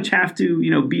pretty much have to,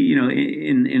 be,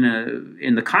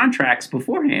 in the contracts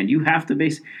beforehand. You have to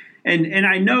base, and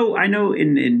I know,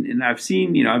 and I've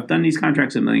seen, I've done these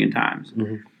contracts a million times.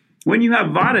 Mm-hmm. When you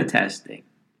have VADA testing,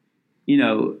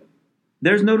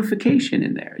 there's notification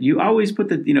in there. You always put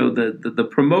the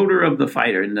promoter of the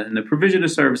fighter in the provision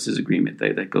of services agreement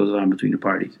that goes on between the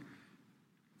parties.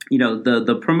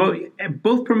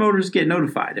 Both promoters get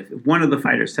notified if one of the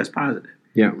fighters tests positive.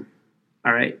 Yeah.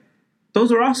 All right.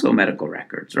 Those are also medical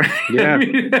records, right? Yeah.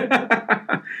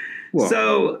 Well,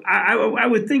 so I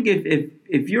would think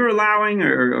if you're allowing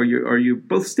or you're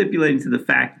both stipulating to the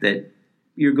fact that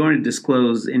you're going to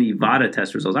disclose any VADA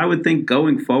test results, I would think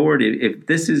going forward, if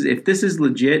this is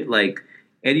legit, like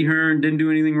Eddie Hearn didn't do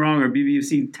anything wrong, or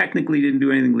BBFC technically didn't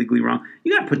do anything legally wrong,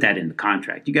 you got to put that in the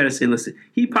contract. You got to say, listen,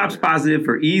 he pops positive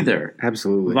for either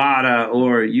VADA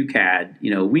or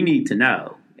UKAD. We need to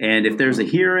know. And if there's a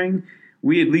hearing,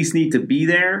 we at least need to be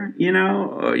there.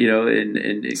 And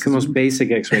it's the most basic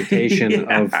expectation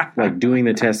of like doing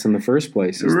the test in the first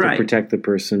place is to protect the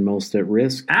person most at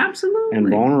risk, absolutely, and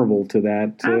vulnerable to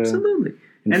that. Absolutely.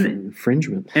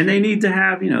 Infringement. And they need to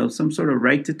have, some sort of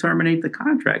right to terminate the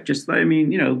contract.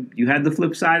 You had the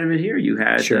flip side of it here. You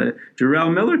had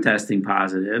Jarrell Miller testing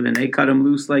positive, and they cut him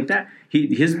loose like that.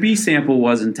 His B sample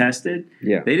wasn't tested.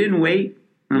 Yeah. They didn't wait.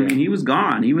 He was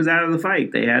gone. He was out of the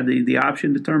fight. They had the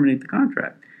option to terminate the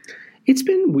contract. It's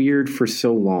been weird for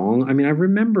so long. I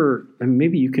remember,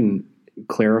 maybe you can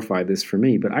clarify this for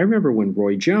me, but I remember when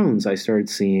Roy Jones, I started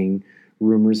seeing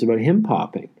rumors about him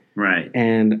popping. Right.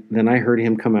 And then I heard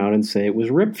him come out and say it was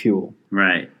rip fuel.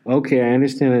 Right. Okay, I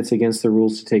understand it's against the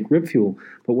rules to take rip fuel.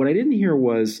 But what I didn't hear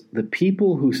was the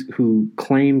people who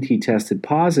claimed he tested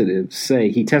positive say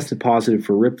he tested positive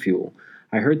for rip fuel.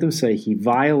 I heard them say he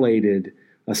violated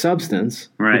a substance.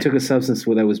 Right. He took a substance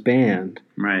that was banned.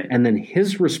 Right. And then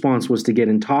his response was to get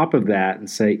on top of that and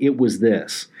say it was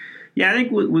this. Yeah, I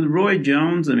think with Roy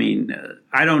Jones, I mean,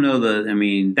 I don't know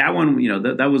that one,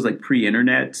 that was like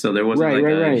pre-internet, so there wasn't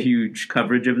a huge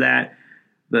coverage of that.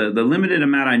 The limited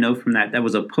amount I know from that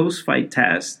was a post-fight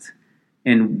test,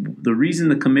 and the reason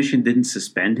the commission didn't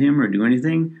suspend him or do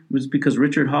anything was because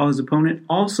Richard Hall, his opponent,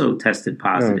 also tested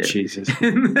positive. Oh, Jesus.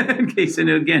 In that case, and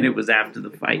again, it was after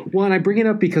the fight. Well, and I bring it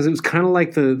up because it was kind of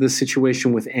like the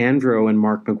situation with Andro and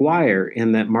Mark McGuire,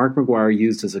 in that Mark McGuire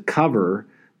used as a cover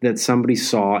that somebody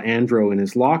saw Andro in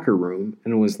his locker room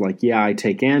and was like, yeah, I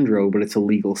take Andro, but it's a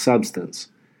legal substance.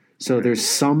 So there's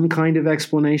some kind of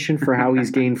explanation for how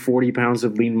he's gained 40 pounds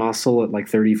of lean muscle at like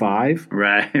 35.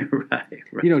 Right.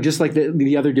 Just like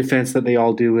the other defense that they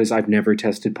all do is, I've never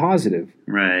tested positive.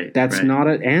 Right. That's not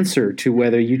an answer to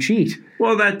whether you cheat.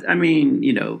 Well,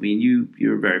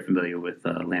 you're very familiar with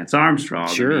Lance Armstrong.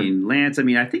 Sure. Lance,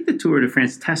 I think the Tour de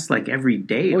France tests like every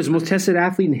day. Oh, he's the most tested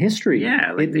athlete in history.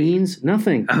 Yeah. It means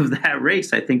nothing. Of that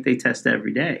race, I think they test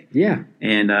every day. Yeah.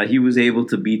 And he was able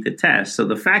to beat the test. So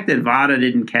the fact that Vada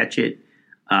didn't catch it,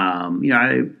 Tom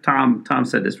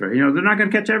said this, right? They're not going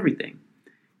to catch everything.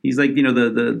 He's like,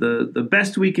 the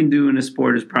best we can do in a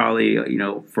sport is probably,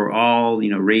 for all,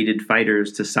 rated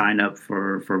fighters to sign up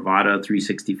for VADA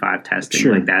 365 testing.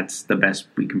 Sure. Like that's the best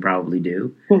we can probably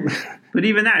do. Well, but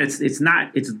even that,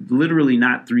 it's literally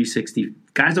not 360.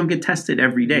 Guys don't get tested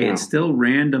every day. No. It's still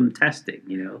random testing,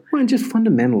 Well, and just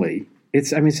fundamentally,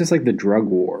 it's just like the drug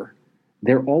war.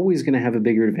 They're always going to have a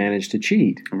bigger advantage to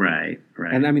cheat. Right.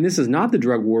 And this is not the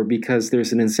drug war because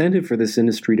there's an incentive for this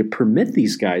industry to permit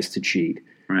these guys to cheat.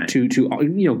 Right.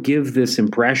 To give this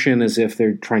impression as if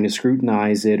they're trying to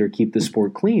scrutinize it or keep the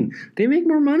sport clean. They make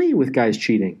more money with guys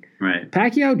cheating. Right.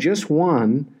 Pacquiao just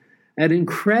won an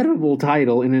incredible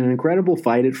title in an incredible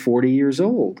fight at 40 years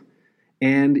old.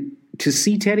 And to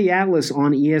see Teddy Atlas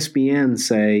on ESPN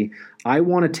say, I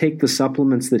want to take the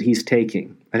supplements that he's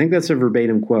taking. I think that's a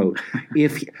verbatim quote.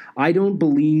 If I don't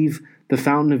believe the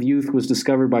Fountain of Youth was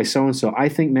discovered by so-and-so, I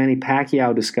think Manny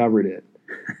Pacquiao discovered it.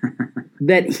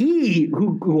 That he,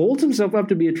 who holds himself up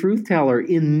to be a truth teller,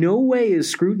 in no way is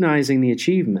scrutinizing the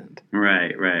achievement.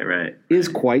 Right. Is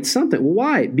quite something.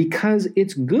 Why? Because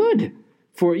it's good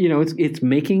for, it's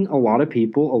making a lot of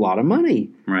people a lot of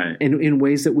money. Right. In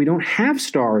ways that we don't have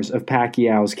stars of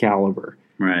Pacquiao's caliber.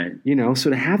 Right. So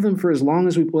to have them for as long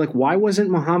as why wasn't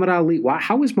Muhammad Ali,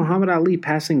 how was Muhammad Ali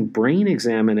passing brain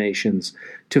examinations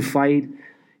to fight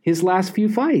his last few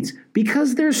fights?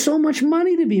 Because there's so much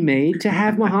money to be made to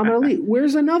have Muhammad Ali.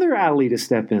 Where's another Ali to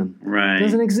step in? Right. It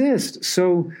doesn't exist.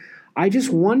 So I just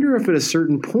wonder if at a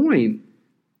certain point,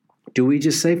 do we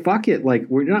just say, fuck it? Like,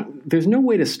 there's no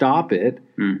way to stop it.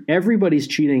 Everybody's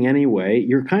cheating anyway.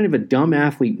 You're kind of a dumb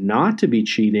athlete not to be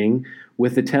cheating,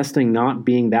 with the testing not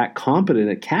being that competent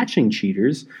at catching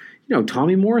cheaters.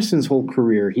 Tommy Morrison's whole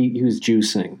career, he was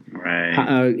juicing.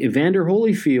 Right. Evander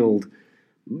Holyfield,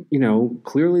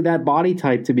 clearly that body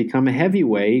type to become a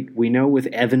heavyweight. We know with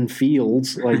Evan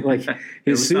Fields, like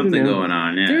there's something going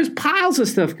on. Yeah. There's piles of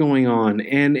stuff going on,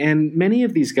 and many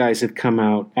of these guys have come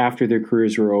out after their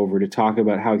careers were over to talk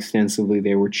about how extensively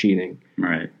they were cheating.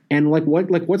 Right. And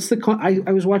what's the?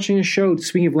 I was watching a show.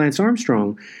 Speaking of Lance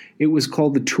Armstrong, it was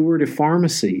called the Tour de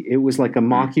Pharmacy. It was like a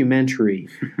mockumentary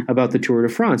about the Tour de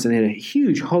France, and it had a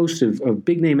huge host of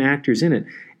big name actors in it.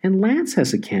 And Lance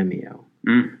has a cameo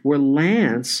where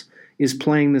Lance is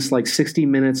playing this like 60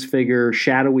 Minutes figure,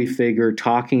 shadowy figure,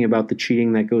 talking about the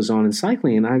cheating that goes on in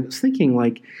cycling. And I was thinking,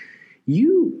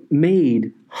 you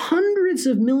made hundreds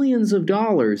of millions of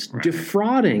dollars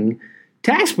defrauding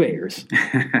taxpayers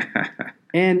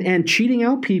and cheating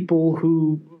out people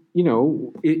who,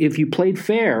 if you played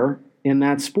fair in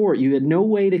that sport, you had no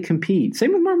way to compete.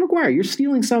 Same with Mark McGuire. You're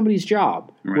stealing somebody's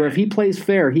job. Right. Where if he plays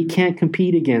fair, he can't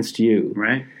compete against you.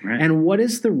 Right. And what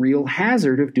is the real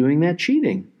hazard of doing that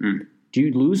cheating? Do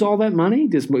you lose all that money?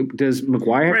 Does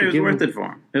McGuire have to give him? It was worth it for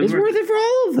him. It's worth it for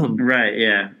all of them. Right,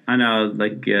 yeah. I know,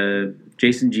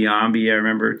 Jason Giambi, I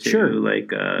remember, too.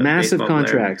 Sure. Massive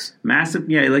contracts. Massive,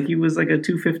 yeah. He was like a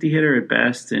 250 hitter at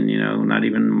best and, not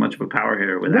even much of a power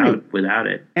hitter without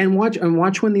it. And watch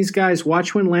when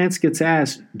when Lance gets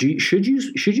asked, should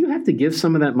you have to give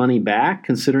some of that money back,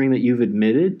 considering that you've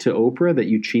admitted to Oprah that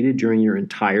you cheated during your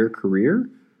entire career?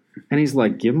 And he's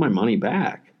like, give my money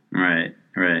back. Right.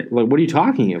 What are you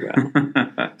talking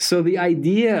about? So the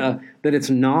idea that it's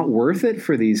not worth it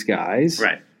for these guys,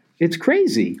 right? It's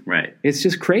crazy. Right. It's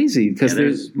just crazy because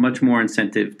there's much more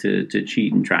incentive to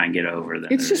cheat and try and get over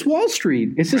than it's just Wall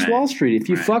Street. It's just Wall Street. If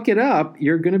you fuck it up,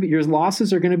 your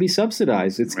losses are going to be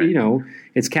subsidized. It's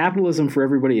it's capitalism for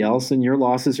everybody else, and your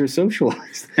losses are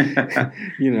socialized. Yeah,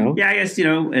 I guess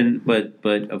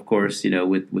but of course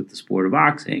with the sport of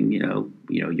boxing,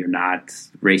 you're not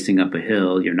racing up a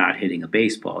hill, you're not hitting a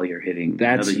baseball, you're hitting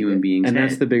another human being's head.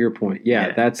 That's the bigger point.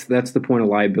 Yeah, that's the point of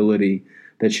liability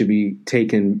that should be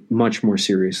taken much more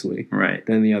seriously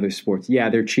than the other sports.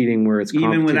 Yeah, they're cheating where it's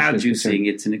even without juicing.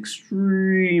 It's an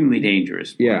extremely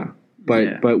dangerous sport.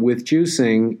 Yeah, but with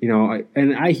juicing,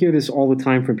 and I hear this all the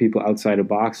time from people outside of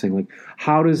boxing. Like,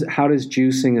 how does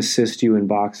juicing assist you in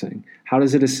boxing? How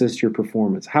does it assist your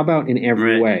performance? How about in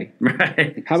every way?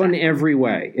 Right. How about in every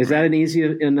way? Is that an easy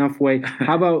enough way?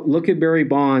 How about look at Barry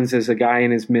Bonds as a guy in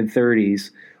his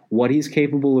mid-30s, what he's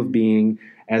capable of being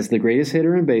as the greatest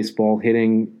hitter in baseball,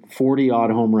 hitting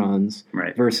 40-odd home runs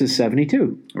versus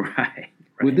 72. Right.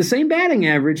 With the same batting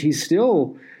average, he's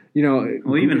still,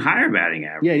 even higher batting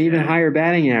average. Yeah, even higher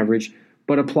batting average.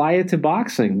 But apply it to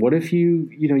boxing. What if you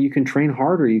can train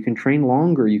harder, you can train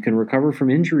longer, you can recover from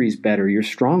injuries better, you're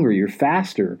stronger, you're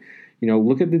faster.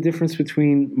 Look at the difference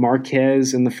between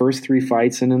Marquez in the first 3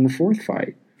 fights and in the 4th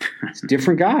fight. It's a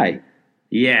different guy.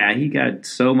 Yeah, he got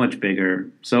so much bigger,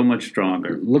 so much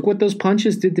stronger. Look what those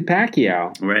punches did to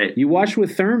Pacquiao. Right. You watched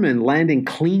what Thurman landing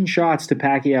clean shots to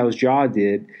Pacquiao's jaw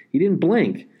did. He didn't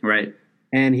blink. Right.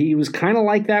 And he was kind of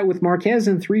like that with Marquez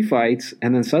in 3 fights,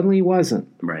 and then suddenly he wasn't.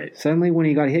 Right. Suddenly when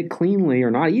he got hit cleanly, or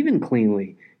not even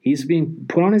cleanly, he's being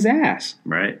put on his ass.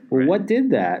 Right. Well, what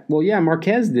did that? Well, yeah,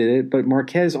 Marquez did it, but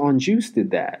Marquez on juice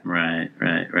did that. Right.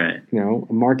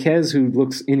 Marquez, who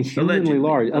looks inhumanly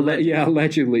large.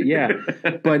 Allegedly, yeah.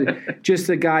 But just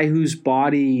a guy whose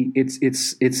body,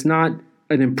 it's not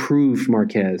an improved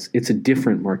Marquez. It's a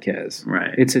different Marquez.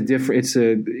 Right. It's a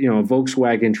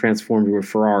Volkswagen transformed to a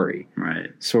Ferrari.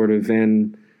 Right. Sort of,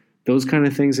 and those kind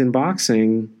of things in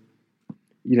boxing,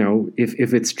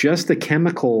 if it's just a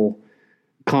chemical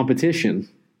competition,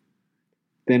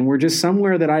 then we're just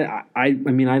somewhere that I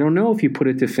mean, I don't know if you put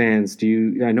it to fans.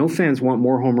 I know fans want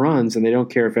more home runs, and they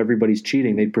don't care if everybody's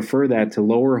cheating. They'd prefer that to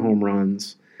lower home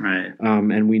runs. Right.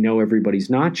 And we know everybody's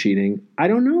not cheating. I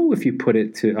don't know if you put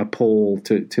it to a poll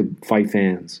to fight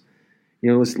fans.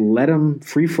 Let's let them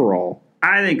free for all.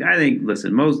 I think.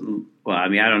 Listen, I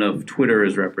don't know if Twitter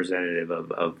is representative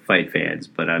of fight fans,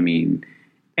 but I mean,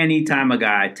 anytime a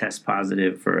guy tests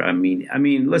positive for,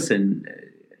 listen.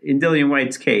 In Dillian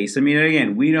White's case,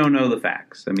 again, we don't know the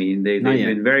facts. They've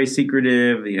been very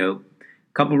secretive. A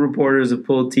couple reporters have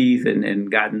pulled teeth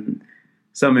and gotten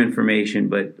some information,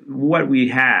 but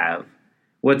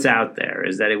what's out there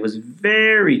is that it was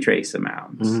very trace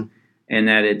amounts, and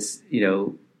that it's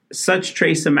such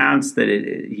trace amounts that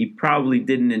he probably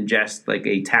didn't ingest like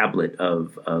a tablet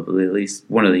of at least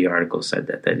one of the articles said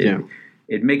that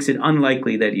it makes it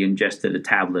unlikely that he ingested a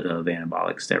tablet of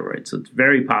anabolic steroids. So it's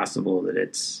very possible that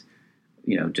it's,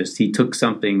 just he took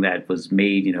something that was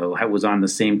made, was on the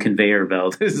same conveyor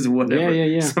belt as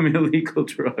whatever, some illegal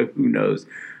drug, who knows.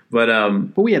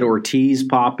 But we had Ortiz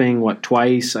popping,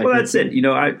 twice? That's it.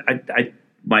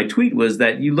 My tweet was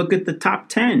that you look at the top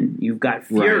 10. You've got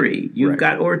Fury. You've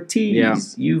got Ortiz. Yeah.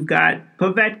 You've got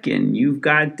Povetkin. You've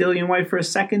got Dillian White for a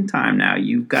second time now.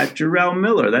 You've got Jarrell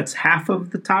Miller. That's half of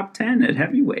the top 10 at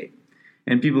heavyweight.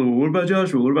 And people, what about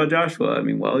Joshua? What about Joshua?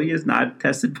 He has not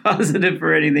tested positive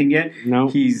for anything yet. No.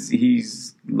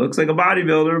 He's looks like a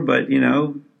bodybuilder, but,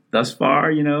 thus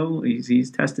far, he's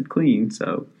tested clean,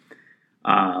 so...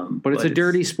 but it's a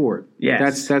dirty sport.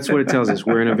 Yes. That's what it tells us.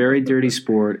 We're in a very dirty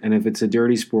sport, and if it's a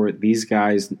dirty sport, these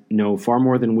guys know far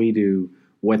more than we do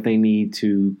what they need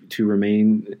to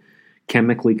remain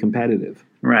chemically competitive.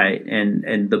 Right,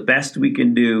 and the best we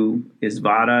can do is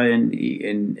VADA, and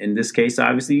in this case,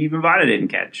 obviously, even VADA didn't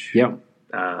catch. Yep.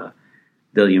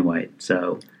 Dillian White.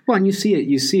 So well, and you see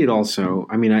it also.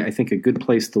 I think a good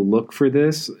place to look for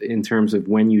this in terms of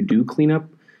when you do clean up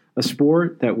a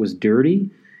sport that was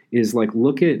dirty is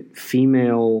look at the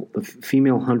female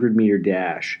 100-meter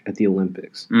dash at the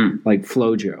Olympics, like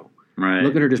FloJo. Right.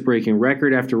 Look at her just breaking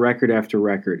record after record after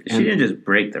record. She didn't just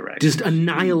break the record. Just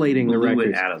annihilating the records.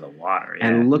 Blew it out of the water. Yeah.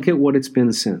 And look at what it's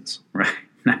been since. Right.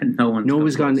 No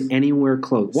one's gotten anywhere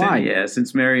close. Why?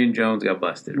 Since Marion Jones got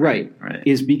busted. Right.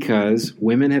 Is because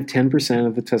women have 10%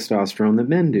 of the testosterone that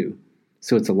men do.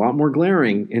 So it's a lot more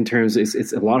glaring in terms of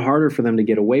it's a lot harder for them to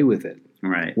get away with it.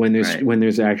 Right. When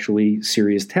there's actually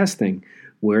serious testing.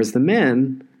 Whereas the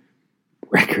men,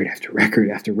 record after record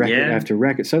after record after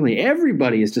record. Suddenly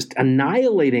everybody is just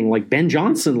annihilating like Ben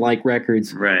Johnson-like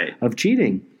records of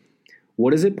cheating.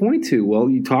 What does it point to? Well,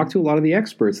 you talk to a lot of the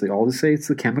experts. They all say it's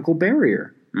the chemical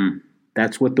barrier.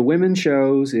 That's what the women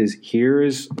shows is here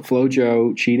is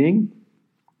FloJo cheating.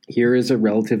 Here is a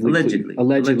relatively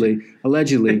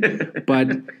allegedly,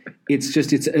 but it's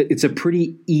just it's a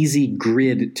pretty easy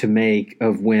grid to make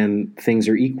of when things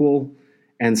are equal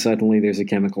and suddenly there's a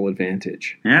chemical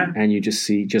advantage. Yeah. And you just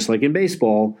see, just like in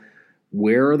baseball,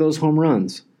 where are those home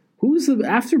runs? Who's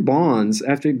after Bonds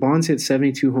hit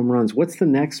 72 home runs, what's the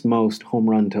next most home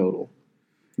run total?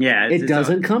 Yeah, it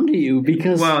doesn't come to you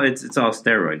because it's all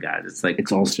steroid guys. It's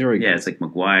all steroid. Yeah, it's like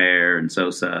McGuire and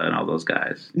Sosa and all those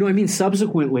guys. No, I mean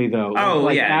subsequently though.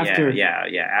 After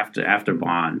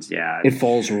Bonds, it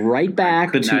falls right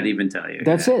back. Could not even tell you.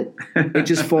 That's it. It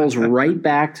just falls right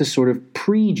back to sort of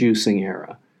pre-juicing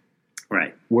era.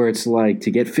 Right. Where it's like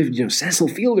to get 50, Cecil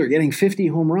Fielder getting 50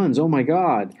 home runs. Oh my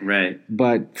God. Right.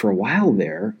 But for a while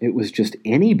there, it was just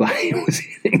anybody was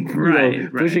hitting,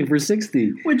 pushing for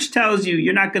 60. Which tells you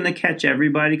you're not going to catch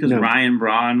everybody because Ryan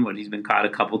Braun, he's been caught a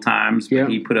couple times, but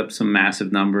he put up some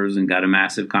massive numbers and got a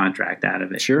massive contract out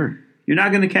of it. Sure. You're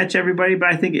not going to catch everybody, but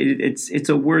I think it's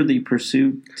a worthy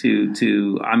pursuit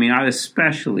to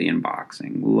especially in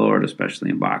boxing,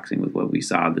 especially in boxing with what we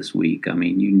saw this week. I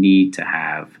mean, you need to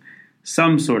have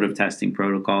some sort of testing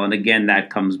protocol. And again,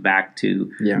 that comes back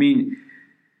to, I mean,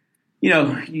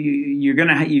 you're going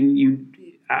to,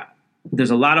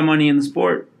 there's a lot of money in the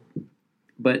sport,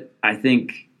 but I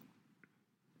think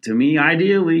to me,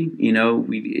 ideally,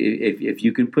 if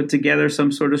you can put together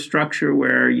some sort of structure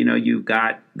where, you've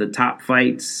got the top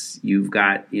fights, you've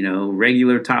got,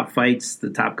 regular top fights,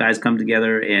 the top guys come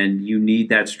together and you need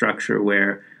that structure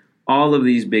where all of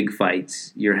these big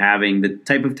fights, you're having the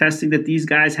type of testing that these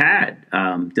guys had,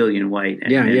 Dillian White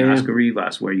and Oscar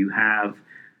Rivas, where you have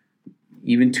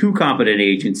even two competent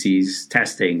agencies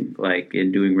testing,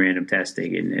 and doing random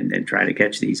testing and trying to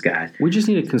catch these guys. We just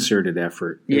need a concerted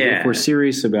effort. If we're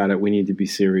serious about it, we need to be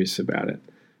serious about it.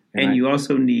 And you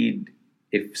also need,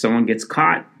 if someone gets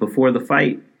caught before the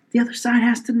fight, the other side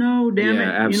has to know, damn it.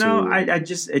 Absolutely.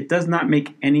 It does not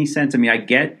make any sense. I mean, I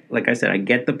get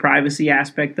the privacy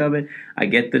aspect of it. I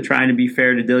get the trying to be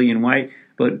fair to Dillian White,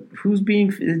 but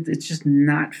it's just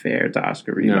not fair to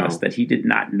Oscar Rivas that he did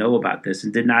not know about this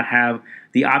and did not have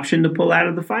the option to pull out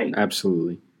of the fight.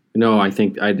 Absolutely. No, I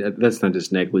think that's not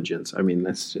just negligence. I mean,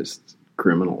 that's just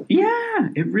criminal. Yeah,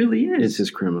 it really is. It's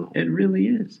just criminal. It really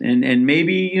is. And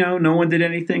maybe, no one did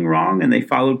anything wrong and they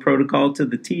followed protocol to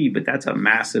the T, but that's a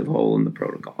massive hole in the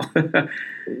protocol.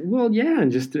 Well, yeah,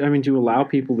 and just, to allow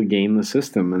people to game the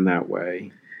system in that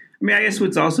way. I mean, I guess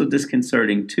what's also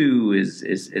disconcerting, too,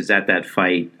 is at that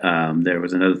fight, there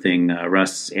was another thing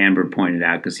Russ Amber pointed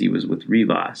out because he was with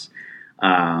Rivas,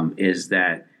 is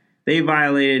that they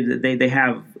violated, they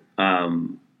have...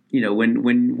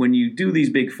 when you do these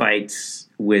big fights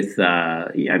with,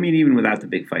 even without the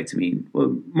big fights,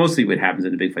 mostly what happens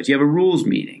in the big fights, you have a rules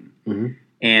meeting. Mm-hmm.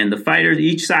 And the fighters,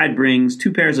 each side brings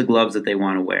 2 pairs of gloves that they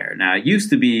want to wear. Now, it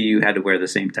used to be you had to wear the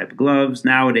same type of gloves.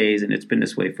 Nowadays, and it's been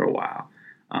this way for a while,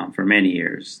 for many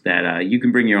years, that you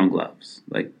can bring your own gloves,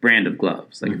 like brand of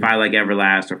gloves. Like if I like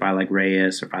Everlast or if I like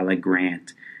Reyes or if I like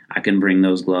Grant, I can bring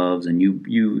those gloves. And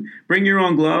you bring your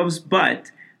own gloves,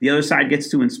 but the other side gets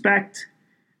to inspect.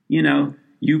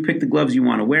 You pick the gloves you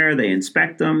want to wear, they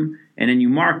inspect them, and then you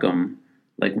mark them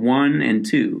like 1 and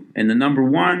 2. And the number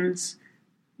 1s,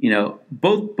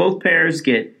 both pairs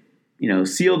get,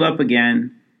 sealed up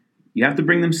again. You have to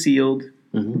bring them sealed.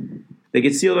 Mm-hmm. They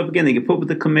get sealed up again. They get put with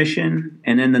the commission.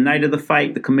 And then the night of the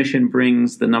fight, the commission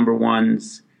brings the number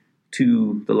 1s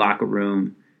to the locker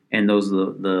room. And those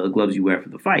are the gloves you wear for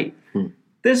the fight. Mm.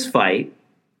 This fight,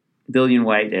 Dillian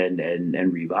White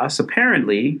and Rivas,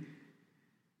 apparently...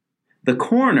 The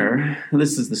corner,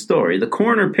 this is the story, the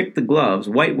corner picked the gloves.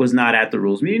 White was not at the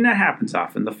rules meeting. That happens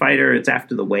often. The fighter, it's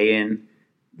after the weigh-in.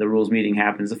 The rules meeting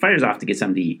happens. The fighter's off to get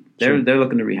something to eat. They're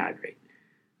looking to rehydrate.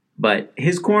 But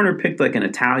his corner picked like an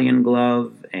Italian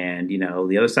glove, and,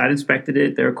 the other side inspected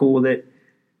it. They're cool with it.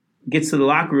 Gets to the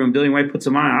locker room. Dillian White puts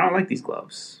them on. I don't like these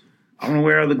gloves. I want to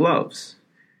wear other gloves.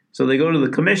 So they go to the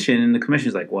commission, and the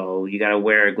commission's like, well, you got to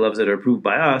wear gloves that are approved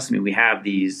by us. We have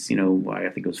these, I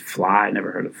think it was Fly. I never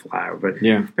heard of Fly. But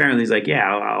apparently he's like,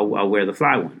 yeah, I'll wear the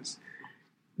Fly ones.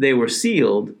 They were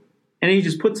sealed, and he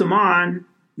just puts them on.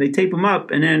 They tape them up,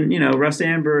 and then, Russ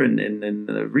Amber and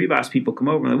the Rivas people come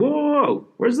over and like, whoa,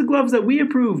 where's the gloves that we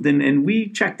approved and we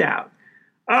checked out?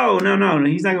 Oh, no,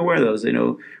 he's not going to wear those.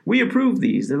 We approved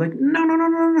these. They're like,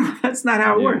 no, that's not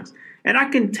how it works. And I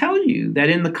can tell you that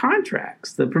in the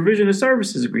contracts, the provision of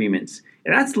services agreements,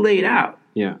 that's laid out.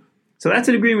 Yeah. So that's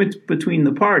an agreement between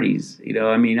the parties.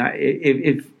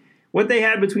 If what they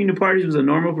had between the parties was a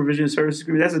normal provision of services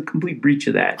agreement, that's a complete breach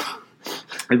of that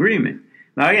agreement.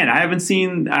 Now, again, I haven't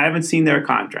seen their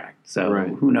contract, so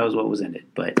who knows what was in it.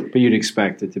 But you'd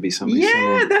expect it to be something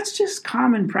similar. That's just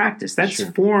common practice. That's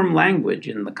form language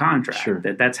in the contract. Sure.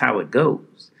 That's how it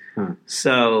goes. Huh.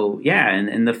 So,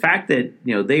 and the fact that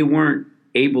they weren't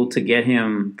able to get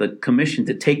him the commission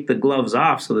to take the gloves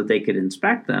off so that they could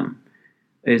inspect them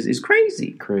is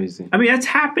crazy. Crazy. I mean, that's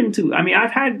happened to. I mean,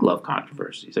 I've had glove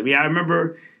controversies. I mean, I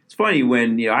remember. It's funny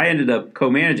when I ended up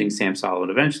co-managing Sam Solomon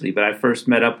eventually, but I first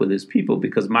met up with his people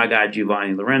because my guy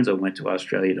Giovanni Lorenzo went to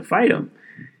Australia to fight him.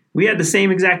 We had the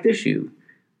same exact issue.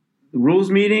 The rules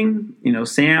meeting,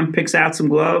 Sam picks out some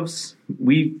gloves.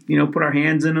 We, put our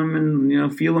hands in them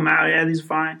and feel them out. Yeah, these are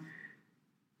fine.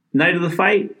 Night of the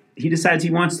fight, he decides he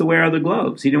wants to wear other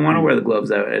gloves. He didn't want to wear the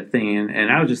gloves at thing, and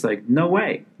I was just like, no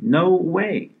way.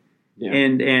 Yeah.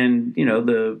 And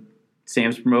the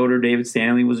Sam's promoter, David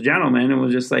Stanley, was a gentleman and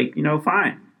was just like,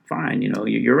 fine,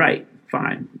 you're right,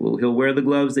 fine. Well, he'll wear the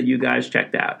gloves that you guys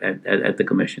checked out at the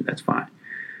commission. That's fine.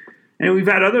 And we've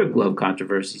had other glove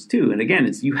controversies too. And again,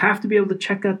 you have to be able to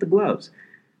check out the gloves.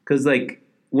 Because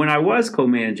when I was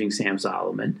co-managing Sam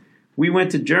Solomon, we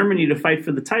went to Germany to fight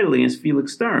for the title against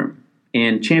Felix Sturm.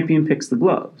 And champion picks the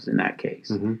gloves in that case.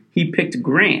 Mm-hmm. He picked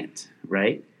Grant,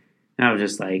 right? And I was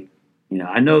just like,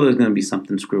 I know there's going to be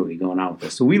something screwy going on with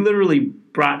this. So we literally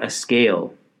brought a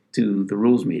scale to the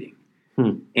rules meeting.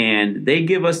 And they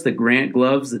give us the Grant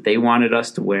gloves that they wanted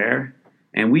us to wear.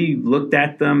 And we looked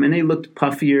at them, and they looked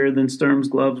puffier than Sturm's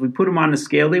gloves. We put them on the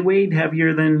scale. They weighed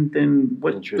heavier than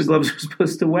what the gloves were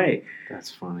supposed to weigh.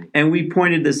 That's funny. And we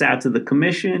pointed this out to the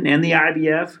commission and the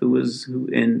IBF,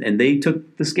 and they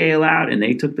took the scale out, and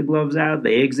they took the gloves out.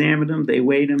 They examined them. They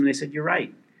weighed them, and they said, you're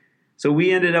right. So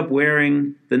we ended up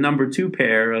wearing the number 2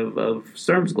 pair of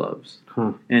Sturm's gloves.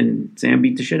 Huh. And Sam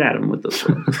beat the shit out of him with those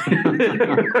gloves.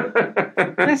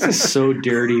 That's just so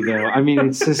dirty, though. I mean,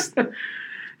 it's just...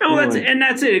 No,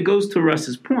 that's it. It goes to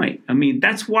Russ's point. I mean,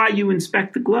 that's why you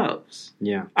inspect the gloves.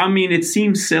 Yeah. I mean, it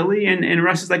seems silly, and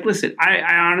Russ is like, listen,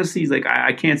 I honestly, he's like,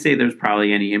 I can't say there's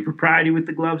probably any impropriety with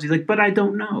the gloves. He's like, but I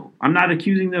don't know. I'm not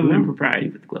accusing them of impropriety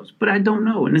with the gloves, but I don't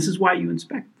know, and this is why you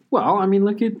inspect them. Well, I mean,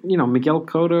 look at, Miguel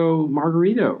Cotto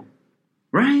Margarito.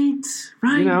 Right.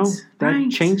 That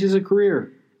changes a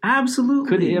career.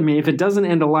 Absolutely. If it doesn't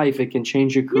end a life, it can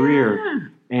change your career. Yeah.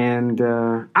 And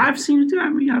I've seen it too. I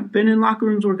mean, I've been in locker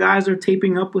rooms where guys are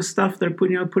taping up with stuff. They're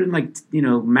putting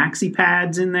maxi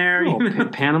pads in there.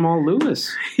 Panama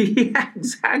Lewis. Yeah,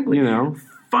 exactly.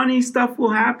 Funny stuff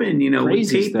will happen. With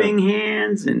taping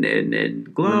hands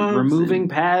and gloves, removing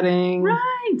padding. Right.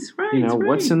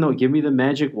 What's in the? Give me the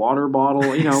magic water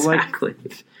bottle. Exactly.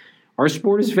 Our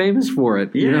sport is famous for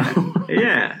it. Yeah.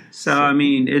 Yeah. So I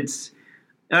mean, it's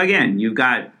again, you've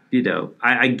got.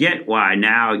 I get why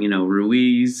now, Andy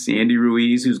Ruiz,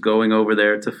 who's going over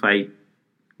there to fight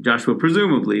Joshua,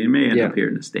 presumably, and may end up here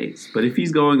in the States. But if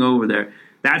he's going over there,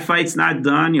 that fight's not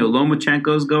done.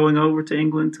 Lomachenko's going over to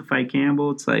England to fight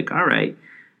Campbell. It's like, all right,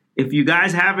 if you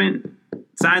guys haven't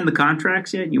signed the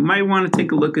contracts yet, you might want to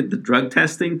take a look at the drug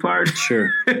testing part.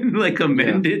 Sure. And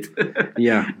amend it.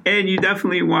 Yeah. And you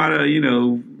definitely want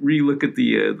to, relook at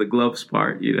the gloves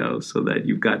part, so that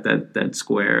you've got that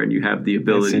square and you have the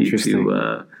ability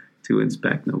to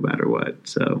inspect no matter what.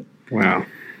 So. Wow.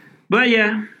 But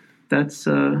yeah, that's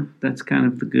kind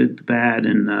of the good, the bad,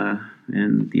 and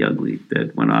the ugly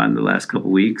that went on the last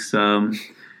couple weeks.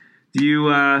 Do you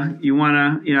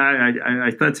want to,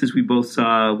 I thought since we both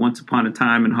saw Once Upon a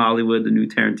Time in Hollywood, the new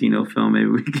Tarantino film, maybe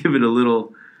we give it a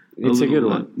little. It's a good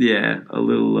one. Yeah, a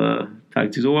little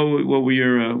talk to. So what were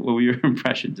your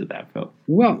impressions of that film?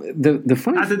 Well, the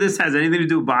funny. Not that this has anything to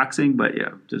do with boxing, but yeah,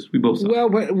 just we both saw. Well,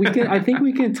 but I think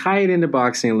we can tie it into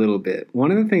boxing a little bit.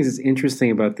 One of the things that's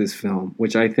interesting about this film,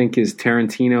 which I think is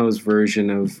Tarantino's version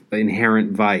of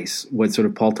Inherent Vice, what sort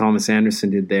of Paul Thomas Anderson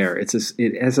did there. It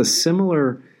has a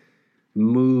similar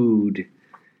mood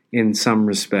in some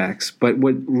respects, but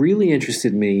what really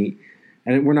interested me,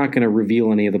 and we're not going to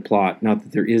reveal any of the plot, not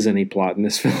that there is any plot in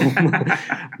this film,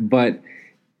 but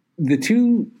the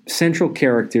two central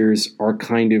characters are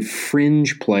kind of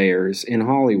fringe players in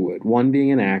Hollywood, one being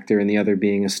an actor and the other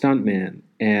being a stuntman.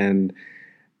 And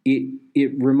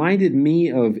it reminded me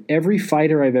of every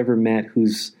fighter I've ever met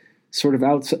who's sort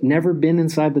of never been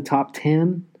inside the top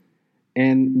 10.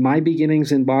 And my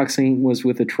beginnings in boxing was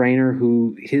with a trainer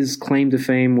who his claim to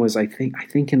fame was, I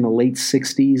think in the late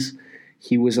 60s,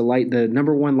 He was the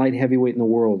number one light heavyweight in the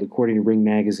world, according to Ring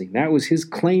Magazine. That was his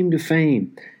claim to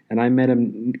fame. And I met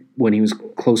him when he was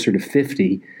closer to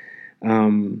 50.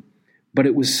 But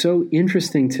it was so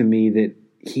interesting to me that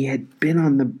he had been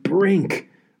on the brink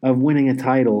of winning a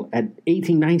title at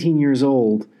 18, 19 years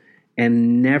old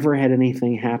and never had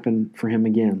anything happen for him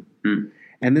again. Mm.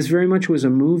 And this very much was a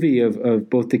movie of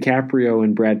both DiCaprio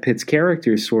and Brad Pitt's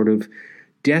characters sort of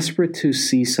desperate to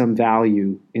see some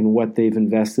value in what they've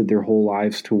invested their whole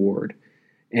lives toward.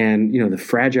 And, the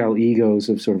fragile egos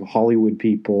of sort of Hollywood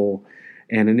people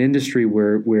and an industry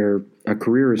where a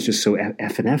career is just so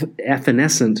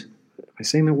evanescent. Am I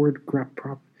saying the word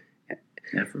proper?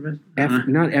 Effervescent?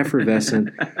 Not effervescent.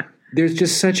 There's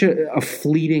just such a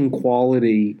fleeting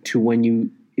quality to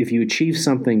if you achieve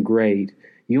something great,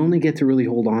 you only get to really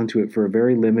hold on to it for a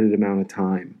very limited amount of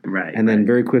time. Right. And then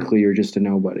very quickly you're just a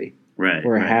nobody. Right.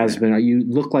 Or a has-been. You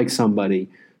look like somebody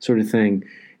sort of thing.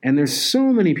 And there's so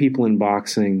many people in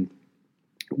boxing.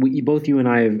 Both you and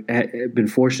I have been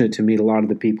fortunate to meet a lot of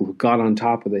the people who got on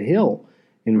top of the hill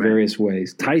in various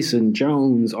ways. Tyson,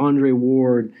 Jones, Andre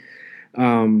Ward.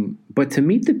 But to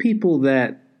meet the people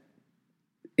that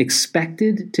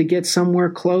expected to get somewhere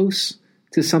close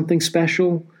to something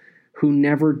special who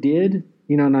never did,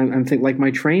 and I'm thinking, like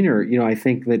my trainer, I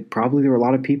think that probably there were a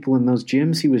lot of people in those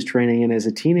gyms he was training in as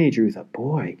a teenager who thought,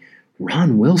 boy,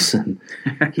 Ron Wilson,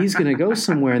 he's going to go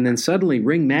somewhere. And then suddenly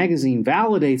Ring Magazine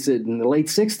validates it in the late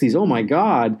 60s. Oh, my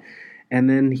God. And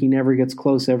then he never gets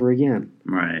close ever again.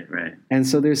 Right. And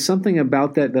so there's something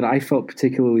about that I felt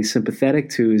particularly sympathetic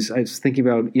to. Is I was thinking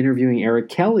about interviewing Eric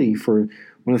Kelly for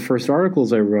one of the first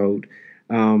articles I wrote,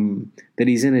 that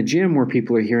he's in a gym where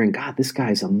people are hearing, God, this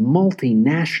guy's a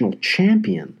multinational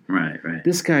champion. Right.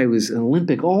 This guy was an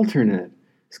Olympic alternate.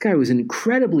 This guy was an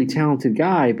incredibly talented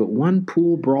guy, but one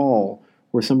pool brawl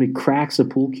where somebody cracks a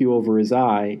pool cue over his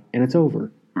eye and it's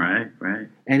over. Right.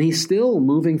 And he's still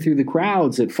moving through the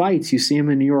crowds at fights. You see him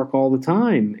in New York all the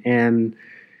time. And,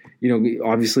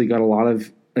 obviously got a lot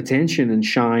of attention and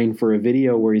shine for a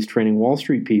video where he's training Wall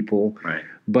Street people. Right.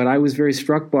 But I was very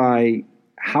struck by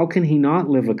how can he not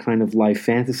live a kind of life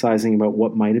fantasizing about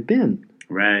what might have been?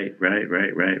 Right.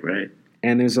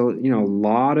 And there's a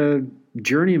lot of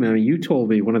journeymen. You told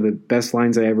me one of the best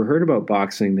lines I ever heard about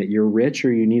boxing, that you're rich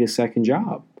or you need a second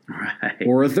job. Right.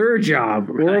 Or a third job,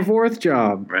 or a fourth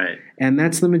job. Right. And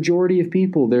that's the majority of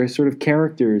people. They're sort of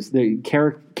characters,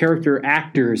 character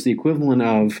actors, the equivalent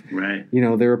of,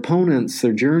 their opponents,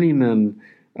 their journeymen.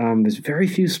 There's very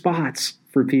few spots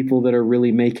for people that are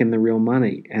really making the real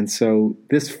money. And so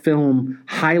this film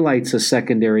highlights a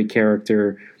secondary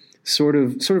character, sort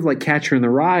of like Catcher in the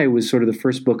Rye was sort of the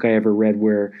first book I ever read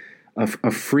where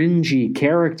a fringy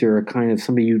character, a kind of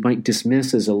somebody you might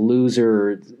dismiss as a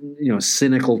loser, or,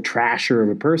 cynical trasher of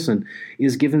a person,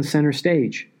 is given center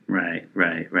stage. Right.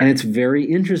 And it's very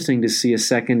interesting to see a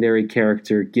secondary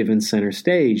character given center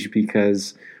stage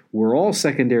because we're all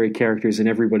secondary characters in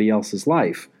everybody else's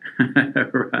life.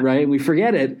 Right? We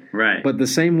forget it. Right. But the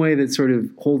same way that sort of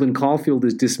Holden Caulfield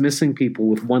is dismissing people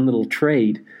with one little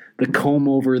trait, the comb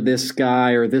over this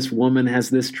guy or this woman has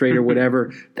this trait or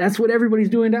whatever, that's what everybody's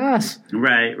doing to us.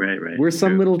 Right. We're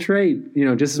some little trait,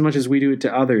 just as much as we do it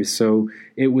to others. So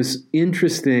it was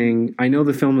interesting. I know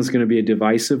the film is going to be a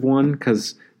divisive one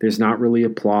because there's not really a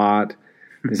plot.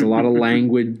 There's a lot of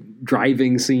languid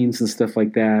driving scenes and stuff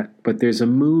like that. But there's a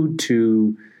mood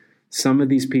to some of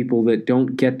these people that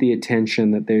don't get the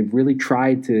attention that they've really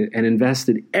tried to and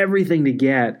invested everything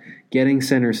to getting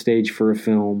center stage for a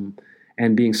film.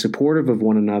 And being supportive of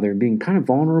one another and being kind of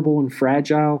vulnerable and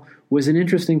fragile was an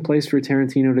interesting place for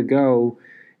Tarantino to go.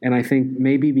 And I think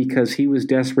maybe because he was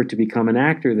desperate to become an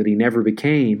actor that he never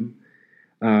became,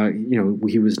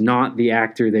 he was not the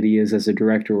actor that he is as a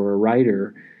director or a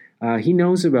writer. He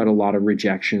knows about a lot of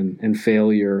rejection and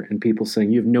failure and people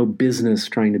saying, you have no business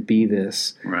trying to be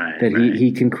this. Right.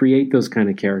 He can create those kind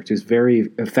of characters very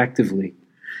effectively.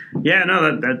 Yeah,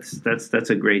 no, that's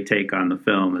a great take on the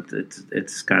film.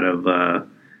 It's kind of again,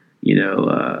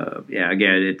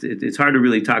 it's hard to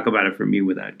really talk about it for me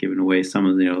without giving away some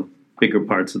of the bigger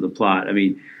parts of the plot. I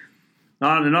mean, in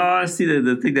all honesty,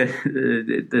 the thing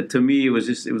that to me it was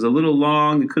a little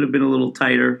long. It could have been a little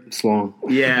tighter. It's long.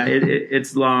 Yeah,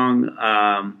 it's long.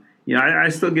 I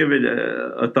still give it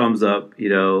a thumbs up.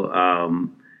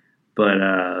 But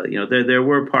there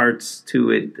were parts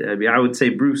to it. I mean, I would say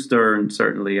Bruce Dern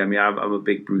certainly. I mean, I'm a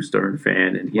big Bruce Dern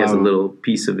fan, and he has a little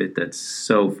piece of it that's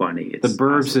so funny. It's The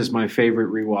Burbs awesome. is my favorite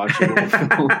rewatchable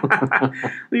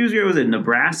film. He was in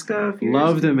Nebraska.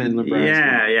 Loved him in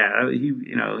Nebraska. Yeah.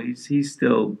 He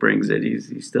still brings it.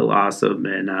 He's still awesome,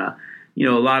 and a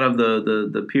lot of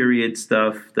the period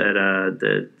stuff that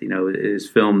is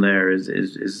filmed there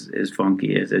is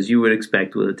funky as you would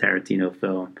expect with a Tarantino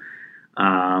film.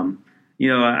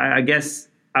 I guess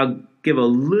I'll give a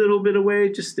little bit away.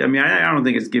 I don't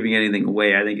think it's giving anything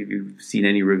away. I think if you've seen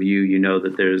any review, you know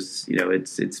that there's,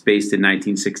 it's based in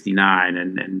 1969,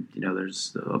 and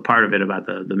there's a part of it about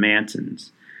the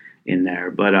Mansons in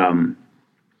there. But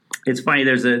it's funny.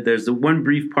 There's the one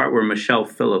brief part where Michelle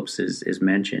Phillips is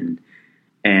mentioned,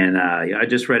 and I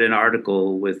just read an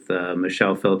article with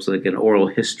Michelle Phillips, like an oral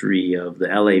history of the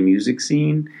LA music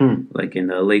scene, like in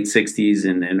the late 60s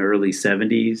and early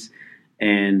 70s.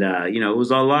 And, it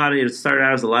was it started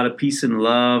out as a lot of peace and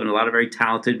love and a lot of very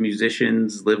talented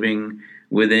musicians living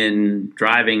within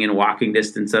driving and walking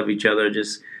distance of each other,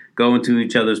 just going to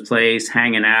each other's place,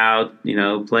 hanging out,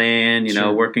 playing,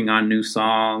 sure, working on new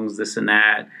songs, this and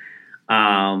that.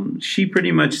 She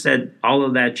pretty much said all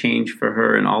of that changed for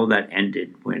her and all of that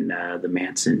ended when the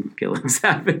Manson killings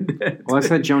happened. Well, that's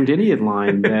that Joan Didion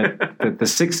line that the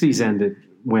 60s ended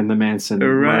when the Manson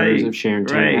murders of Sharon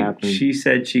Tate happened. She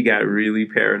said she got really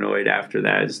paranoid after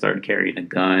that and started carrying a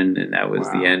gun, and that was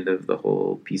the end of the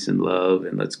whole peace and love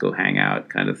and let's go hang out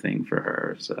kind of thing for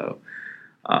her. So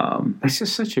that's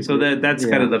just such a that's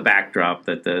kind of the backdrop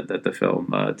that the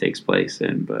film takes place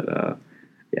in. But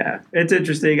it's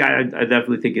interesting. I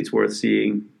definitely think it's worth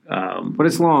seeing. But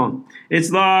it's long. It's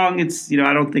long. It's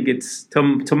I don't think it's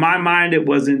to my mind it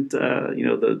wasn't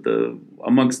the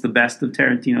amongst the best of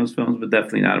Tarantino's films, but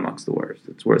definitely not amongst the worst.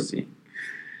 It's worth seeing.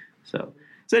 So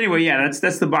anyway,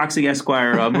 that's the Boxing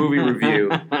Esquire movie review.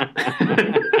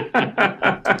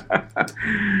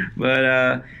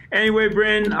 But anyway,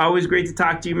 Brin, always great to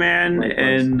talk to you, man. Likewise.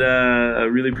 And I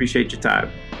really appreciate your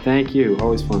time. Thank you.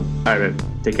 Always fun. All right, man.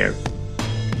 Take care.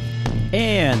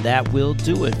 And that will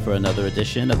do it for another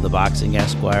edition of the Boxing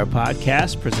Esquire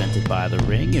podcast, presented by The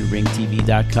Ring and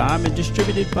RingTV.com and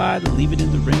distributed by the Leave It in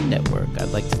the Ring network. I'd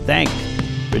like to thank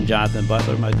Brin-Jonathan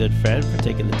Butler, my good friend, for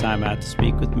taking the time out to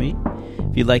speak with me.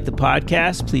 If you like the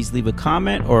podcast, please leave a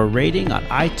comment or a rating on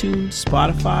iTunes,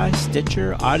 Spotify,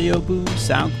 Stitcher, Audio Boom,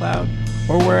 SoundCloud,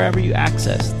 or wherever you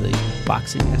access the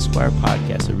Boxing Esquire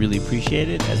podcast. I really appreciate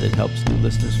it, as it helps new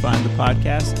listeners find the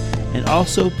podcast. And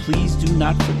also, please do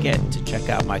not forget to check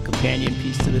out my companion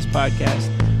piece to this podcast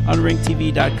on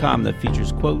ringtv.com that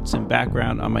features quotes and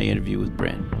background on my interview with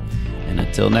Brin. And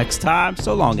until next time,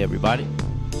 so long, everybody.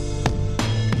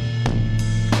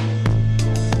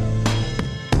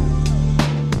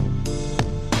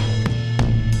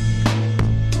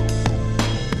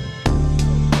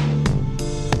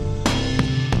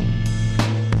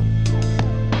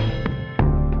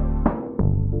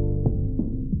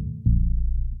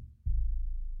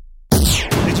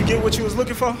 What you was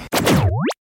looking for?